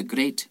as the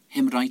great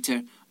hymn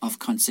writer of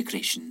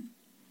consecration.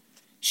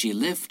 She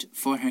lived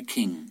for her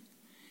King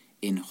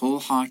in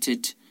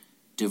wholehearted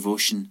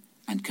devotion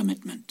and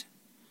commitment,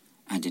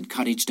 and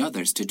encouraged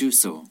others to do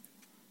so,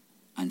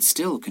 and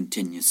still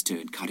continues to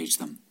encourage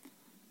them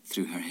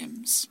through her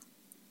hymns.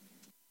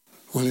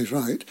 Well, he's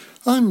right.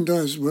 And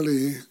as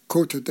Willie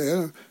quoted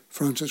there,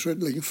 Frances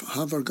Ridley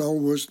Havergal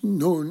was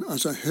known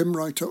as a hymn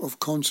writer of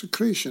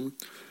consecration.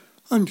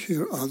 And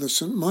here are the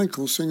St.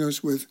 Michael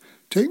singers with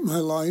 "Take my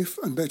life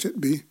and let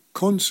it be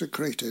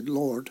consecrated,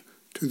 Lord,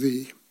 to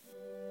thee."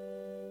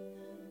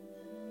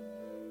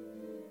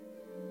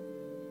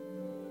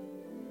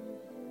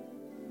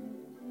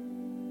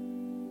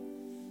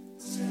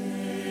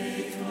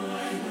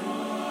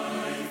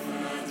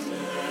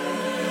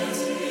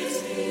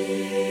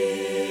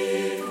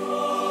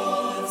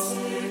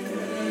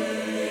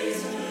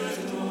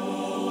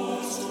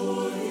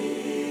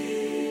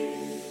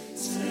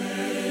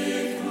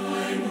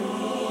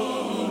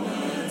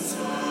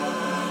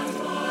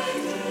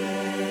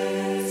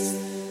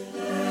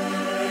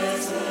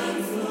 Let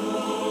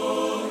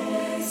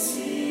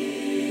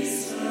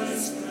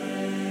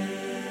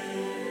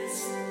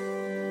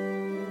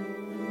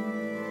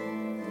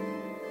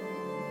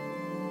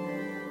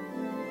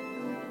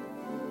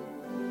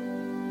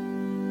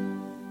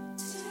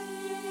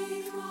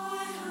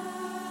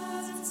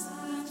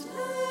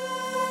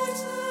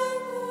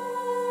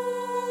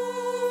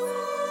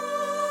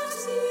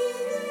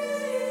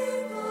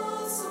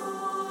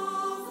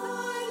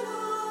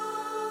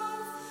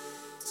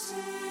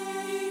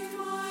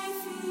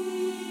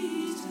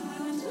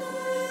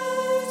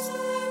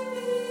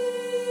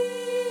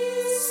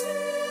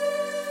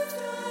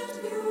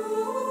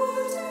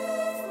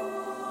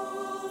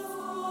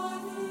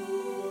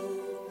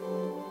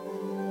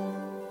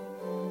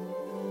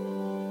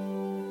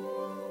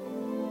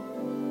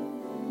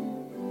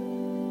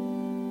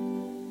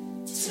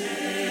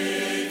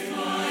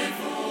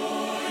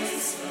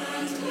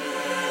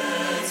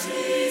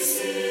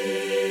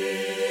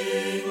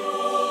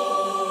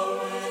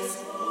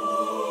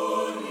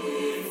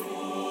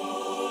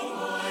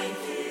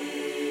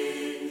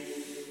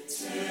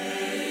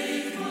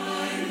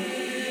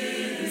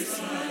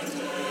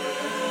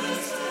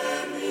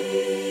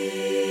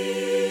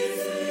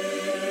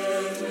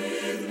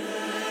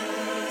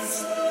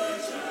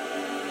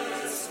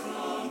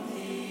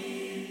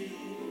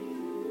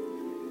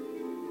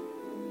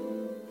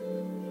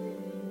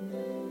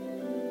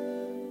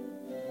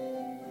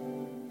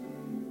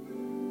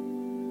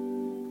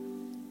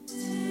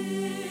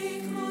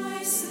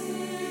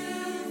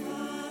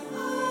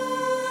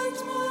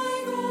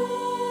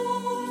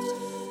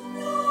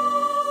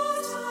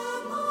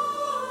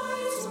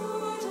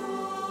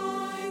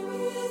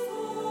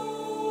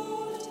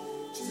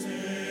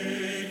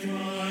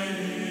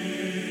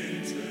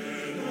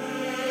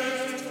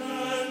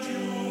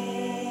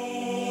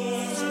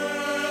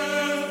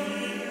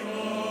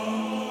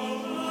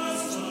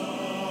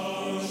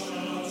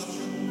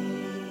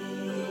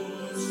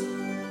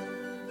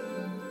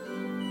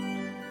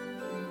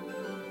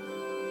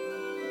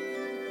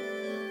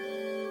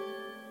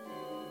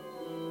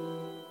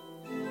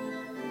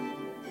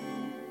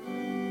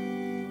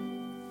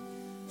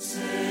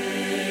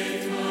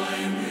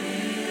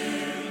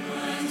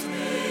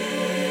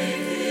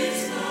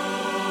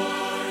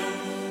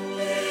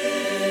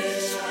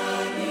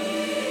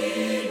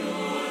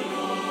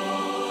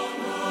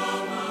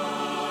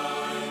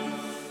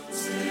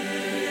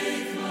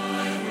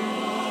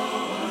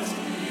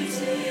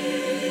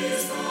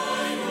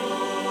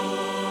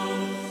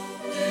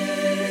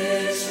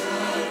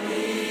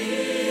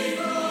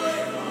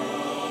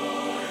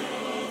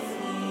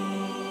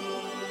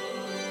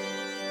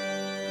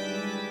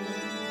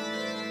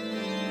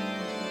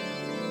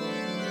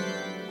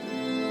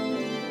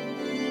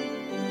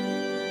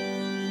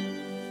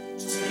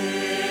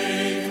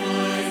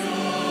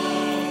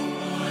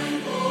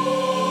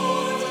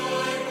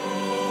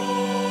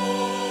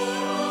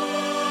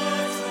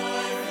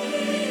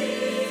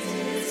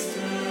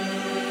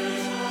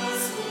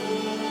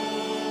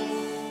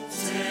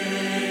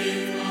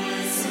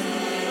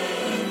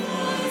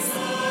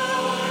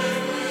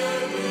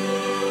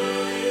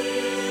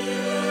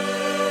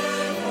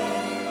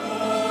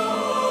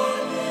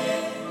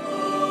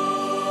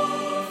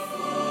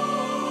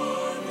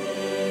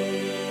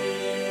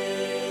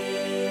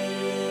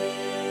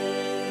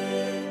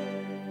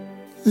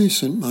the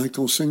St.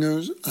 Michael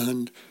Singers,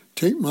 and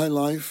Take My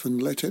Life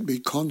and Let It Be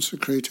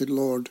Consecrated,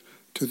 Lord,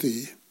 to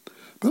Thee.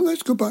 But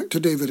let's go back to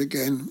David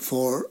again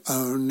for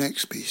our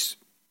next piece.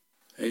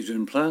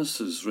 Adrian Plass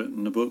has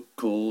written a book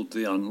called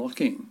The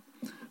Unlocking,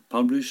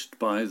 published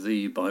by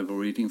the Bible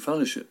Reading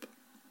Fellowship.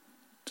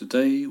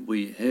 Today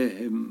we hear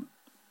him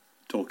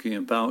talking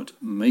about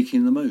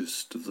making the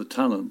most of the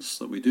talents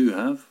that we do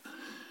have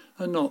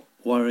and not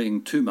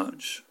worrying too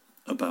much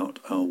about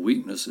our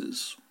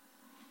weaknesses.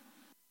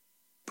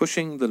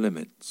 Pushing the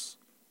limits.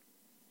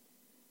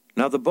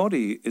 Now the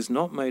body is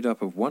not made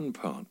up of one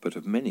part, but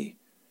of many.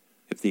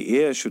 If the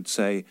ear should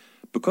say,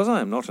 "Because I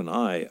am not an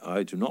eye,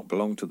 I do not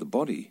belong to the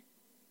body,"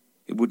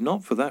 it would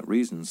not for that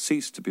reason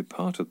cease to be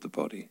part of the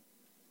body.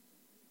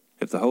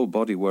 If the whole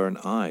body were an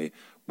eye,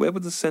 where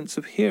would the sense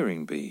of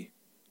hearing be?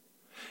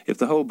 If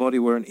the whole body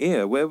were an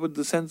ear, where would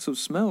the sense of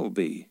smell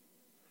be?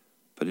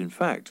 But in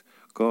fact,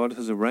 God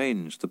has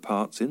arranged the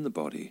parts in the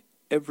body,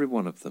 every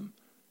one of them,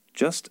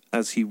 just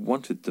as he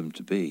wanted them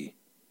to be.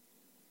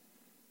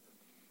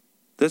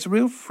 There's a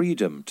real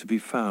freedom to be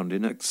found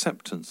in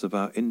acceptance of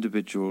our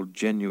individual,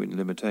 genuine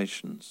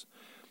limitations.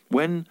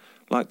 When,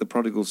 like the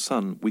prodigal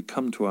son, we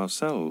come to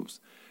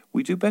ourselves,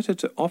 we do better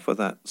to offer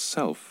that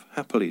self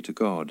happily to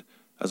God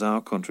as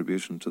our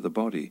contribution to the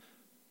body.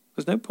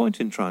 There's no point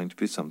in trying to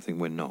be something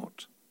we're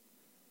not.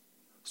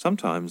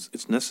 Sometimes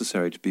it's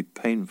necessary to be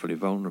painfully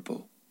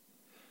vulnerable.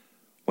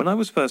 When I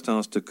was first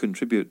asked to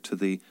contribute to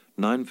the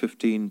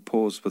 9:15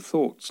 Pause for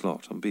Thought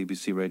slot on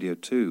BBC Radio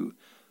 2,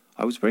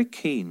 I was very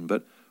keen,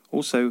 but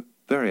also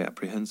very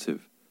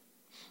apprehensive.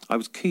 I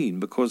was keen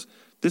because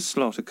this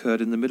slot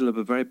occurred in the middle of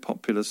a very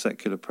popular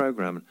secular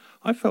programme, and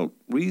I felt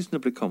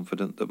reasonably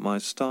confident that my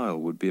style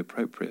would be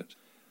appropriate.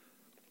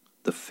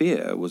 The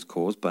fear was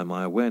caused by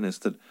my awareness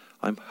that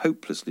I'm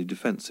hopelessly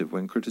defensive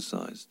when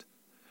criticised.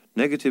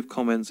 Negative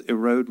comments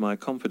erode my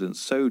confidence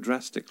so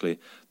drastically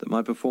that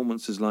my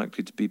performance is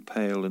likely to be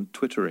pale and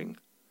twittering.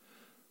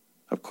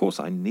 Of course,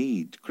 I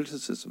need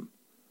criticism,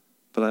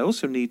 but I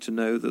also need to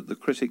know that the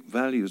critic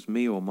values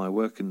me or my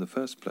work in the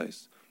first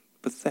place.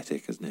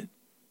 Pathetic, isn't it?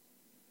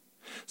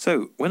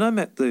 So, when I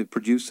met the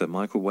producer,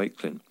 Michael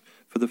Wakelin,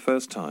 for the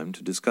first time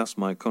to discuss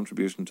my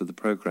contribution to the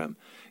programme,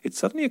 it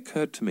suddenly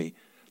occurred to me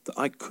that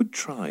I could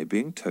try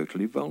being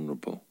totally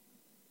vulnerable.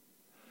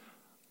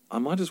 I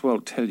might as well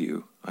tell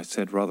you, I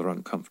said rather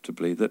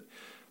uncomfortably, that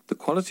the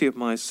quality of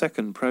my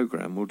second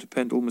programme will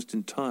depend almost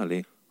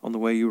entirely on the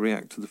way you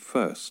react to the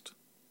first.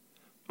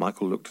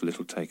 Michael looked a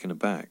little taken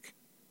aback.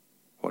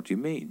 What do you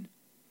mean?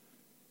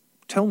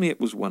 Tell me it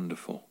was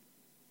wonderful,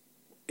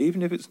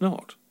 even if it's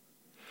not.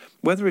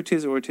 Whether it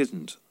is or it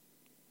isn't,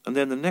 and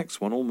then the next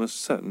one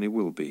almost certainly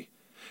will be.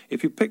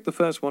 If you pick the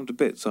first one to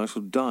bits, I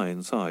shall die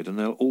inside, and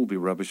they'll all be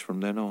rubbish from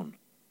then on.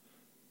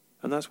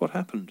 And that's what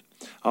happened.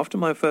 After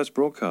my first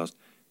broadcast,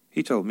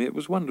 he told me it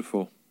was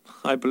wonderful.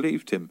 I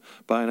believed him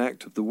by an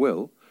act of the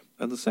will,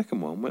 and the second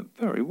one went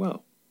very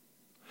well.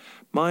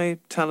 My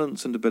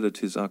talents and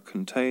abilities are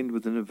contained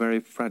within a very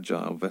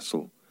fragile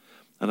vessel,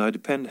 and I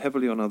depend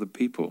heavily on other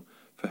people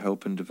for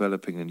help in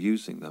developing and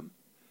using them.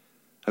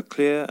 A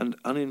clear and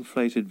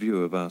uninflated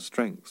view of our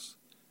strengths,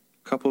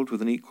 coupled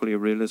with an equally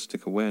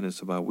realistic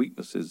awareness of our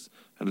weaknesses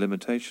and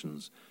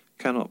limitations,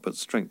 cannot but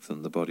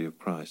strengthen the body of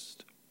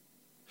Christ.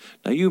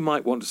 Now you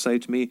might want to say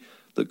to me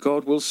that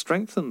God will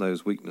strengthen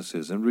those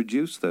weaknesses and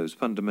reduce those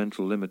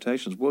fundamental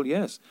limitations. Well,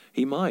 yes,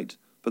 he might,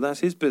 but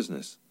that's his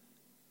business.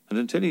 And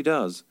until he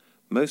does,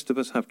 most of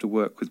us have to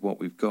work with what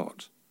we've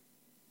got.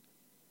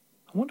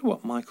 I wonder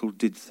what Michael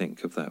did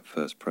think of that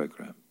first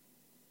programme.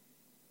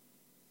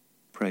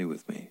 Pray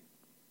with me.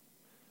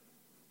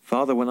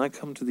 Father, when I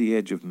come to the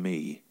edge of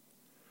me,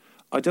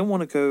 I don't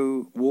want to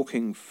go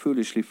walking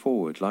foolishly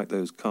forward like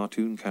those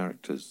cartoon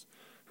characters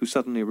who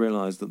suddenly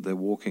realise that they're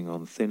walking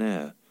on thin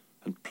air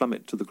and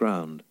plummet to the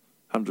ground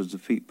hundreds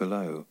of feet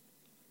below.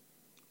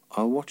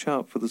 I'll watch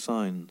out for the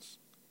signs.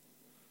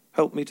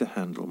 Help me to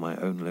handle my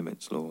own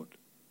limits, Lord.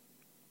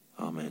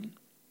 Amen.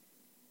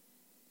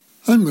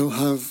 And we'll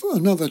have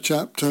another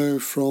chapter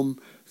from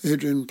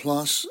Adrian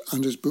Plass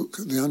and his book,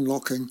 The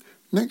Unlocking,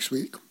 next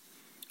week.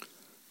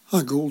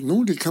 Our Golden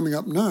Oldie coming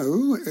up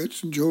now,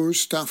 it's Joe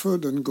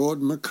Stafford and God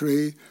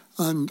McRae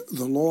and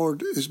The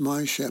Lord is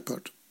My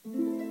Shepherd.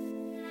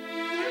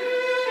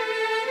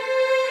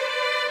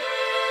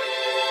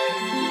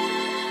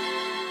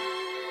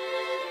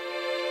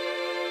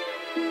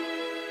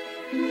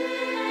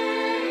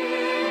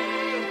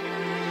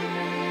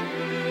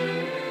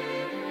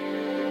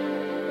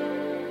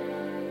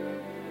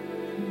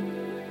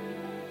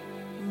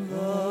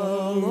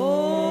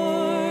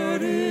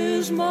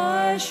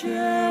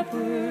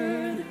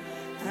 Shepherd,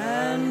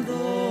 and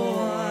though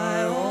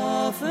I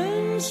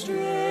often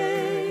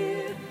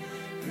stray,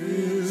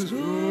 his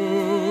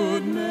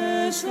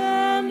goodness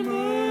and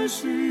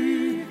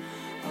mercy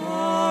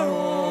are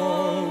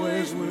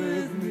always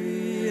with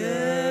me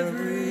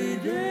every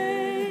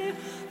day.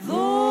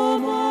 Though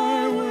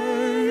my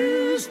way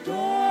is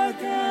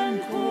dark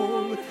and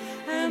cold,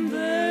 and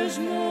there's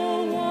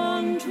no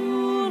one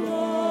to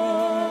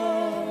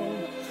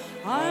love,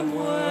 I'm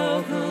well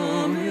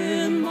welcome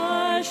in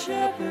my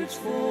shepherd's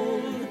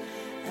fold,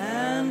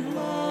 and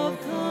love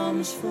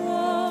comes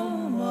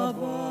from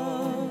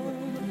above.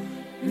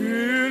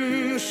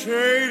 In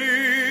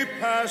shady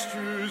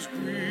pastures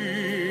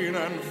green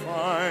and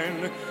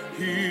fine,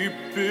 he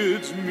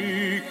bids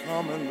me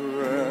come and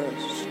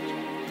rest.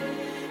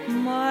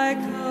 My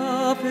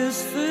cup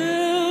is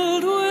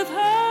filled with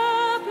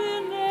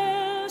happiness,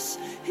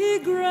 he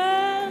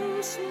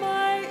grants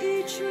my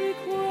each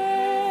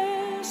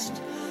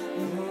request.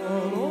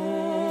 The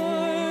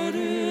Lord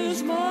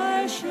is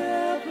my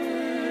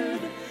shepherd,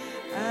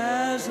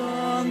 as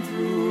on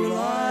through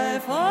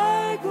life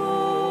I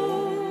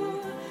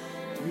go.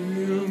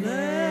 He'll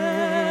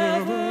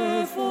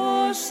never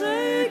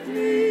forsake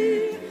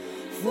me,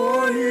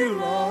 for he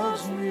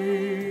loves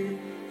me,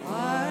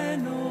 I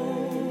know.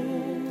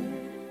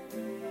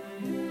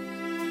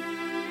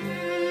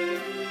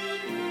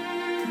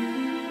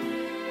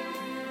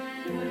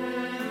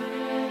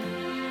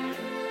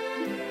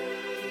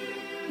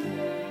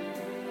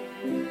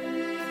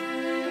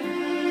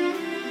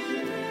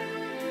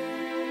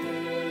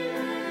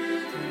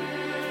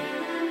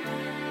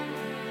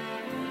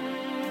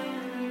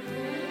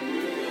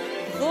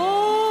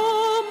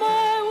 Though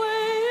my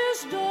way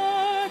is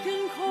dark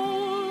and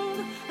cold,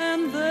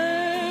 and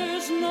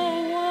there's no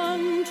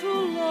one to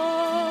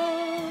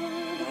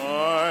love,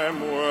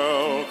 I'm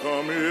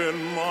welcome in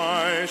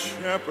my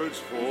shepherd's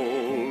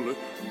fold,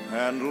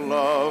 and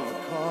love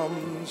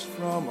comes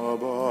from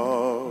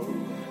above.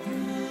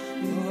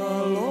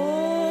 the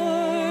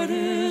Lord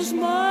is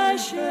my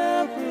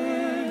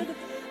shepherd,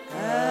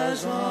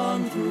 as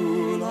on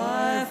through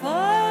life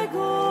I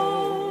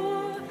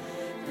go.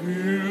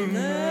 He'll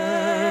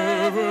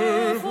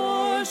never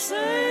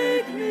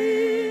forsake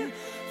me,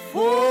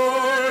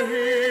 for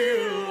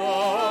he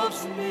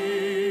loves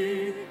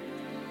me,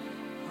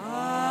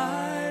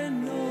 I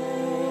know.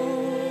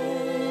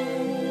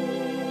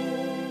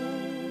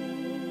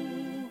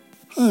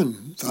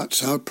 And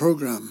that's our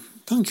programme.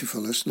 Thank you for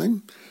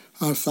listening.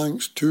 Our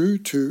thanks to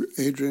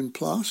Adrian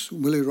Plass,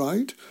 Willie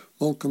Wright,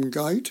 Malcolm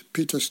Guite,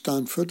 Peter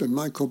Stanford and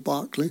Michael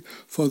Barclay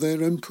for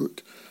their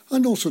input,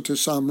 and also to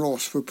Sam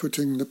Ross for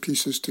putting the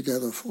pieces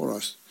together for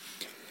us.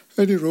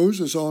 Eddie Rose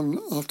is on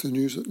after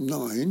news at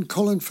 9,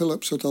 Colin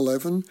Phillips at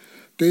 11,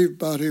 Dave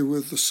Barry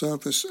with the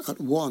service at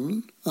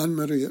 1,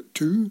 Anne-Marie at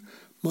 2,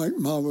 Mike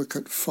Marwick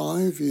at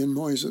 5, Ian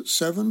Moyes at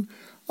 7,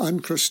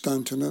 and Chris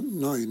Stanton at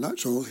 9.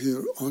 That's all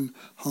here on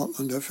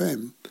Heartland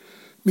FM.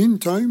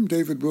 Meantime,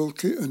 David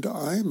Wilkie and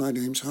I, my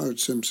name's Howard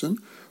Simpson,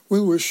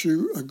 will wish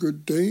you a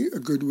good day, a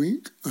good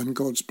week, and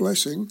God's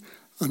blessing,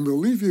 and we'll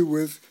leave you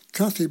with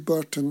Kathy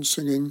Burton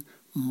singing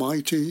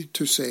Mighty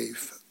to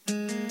Save.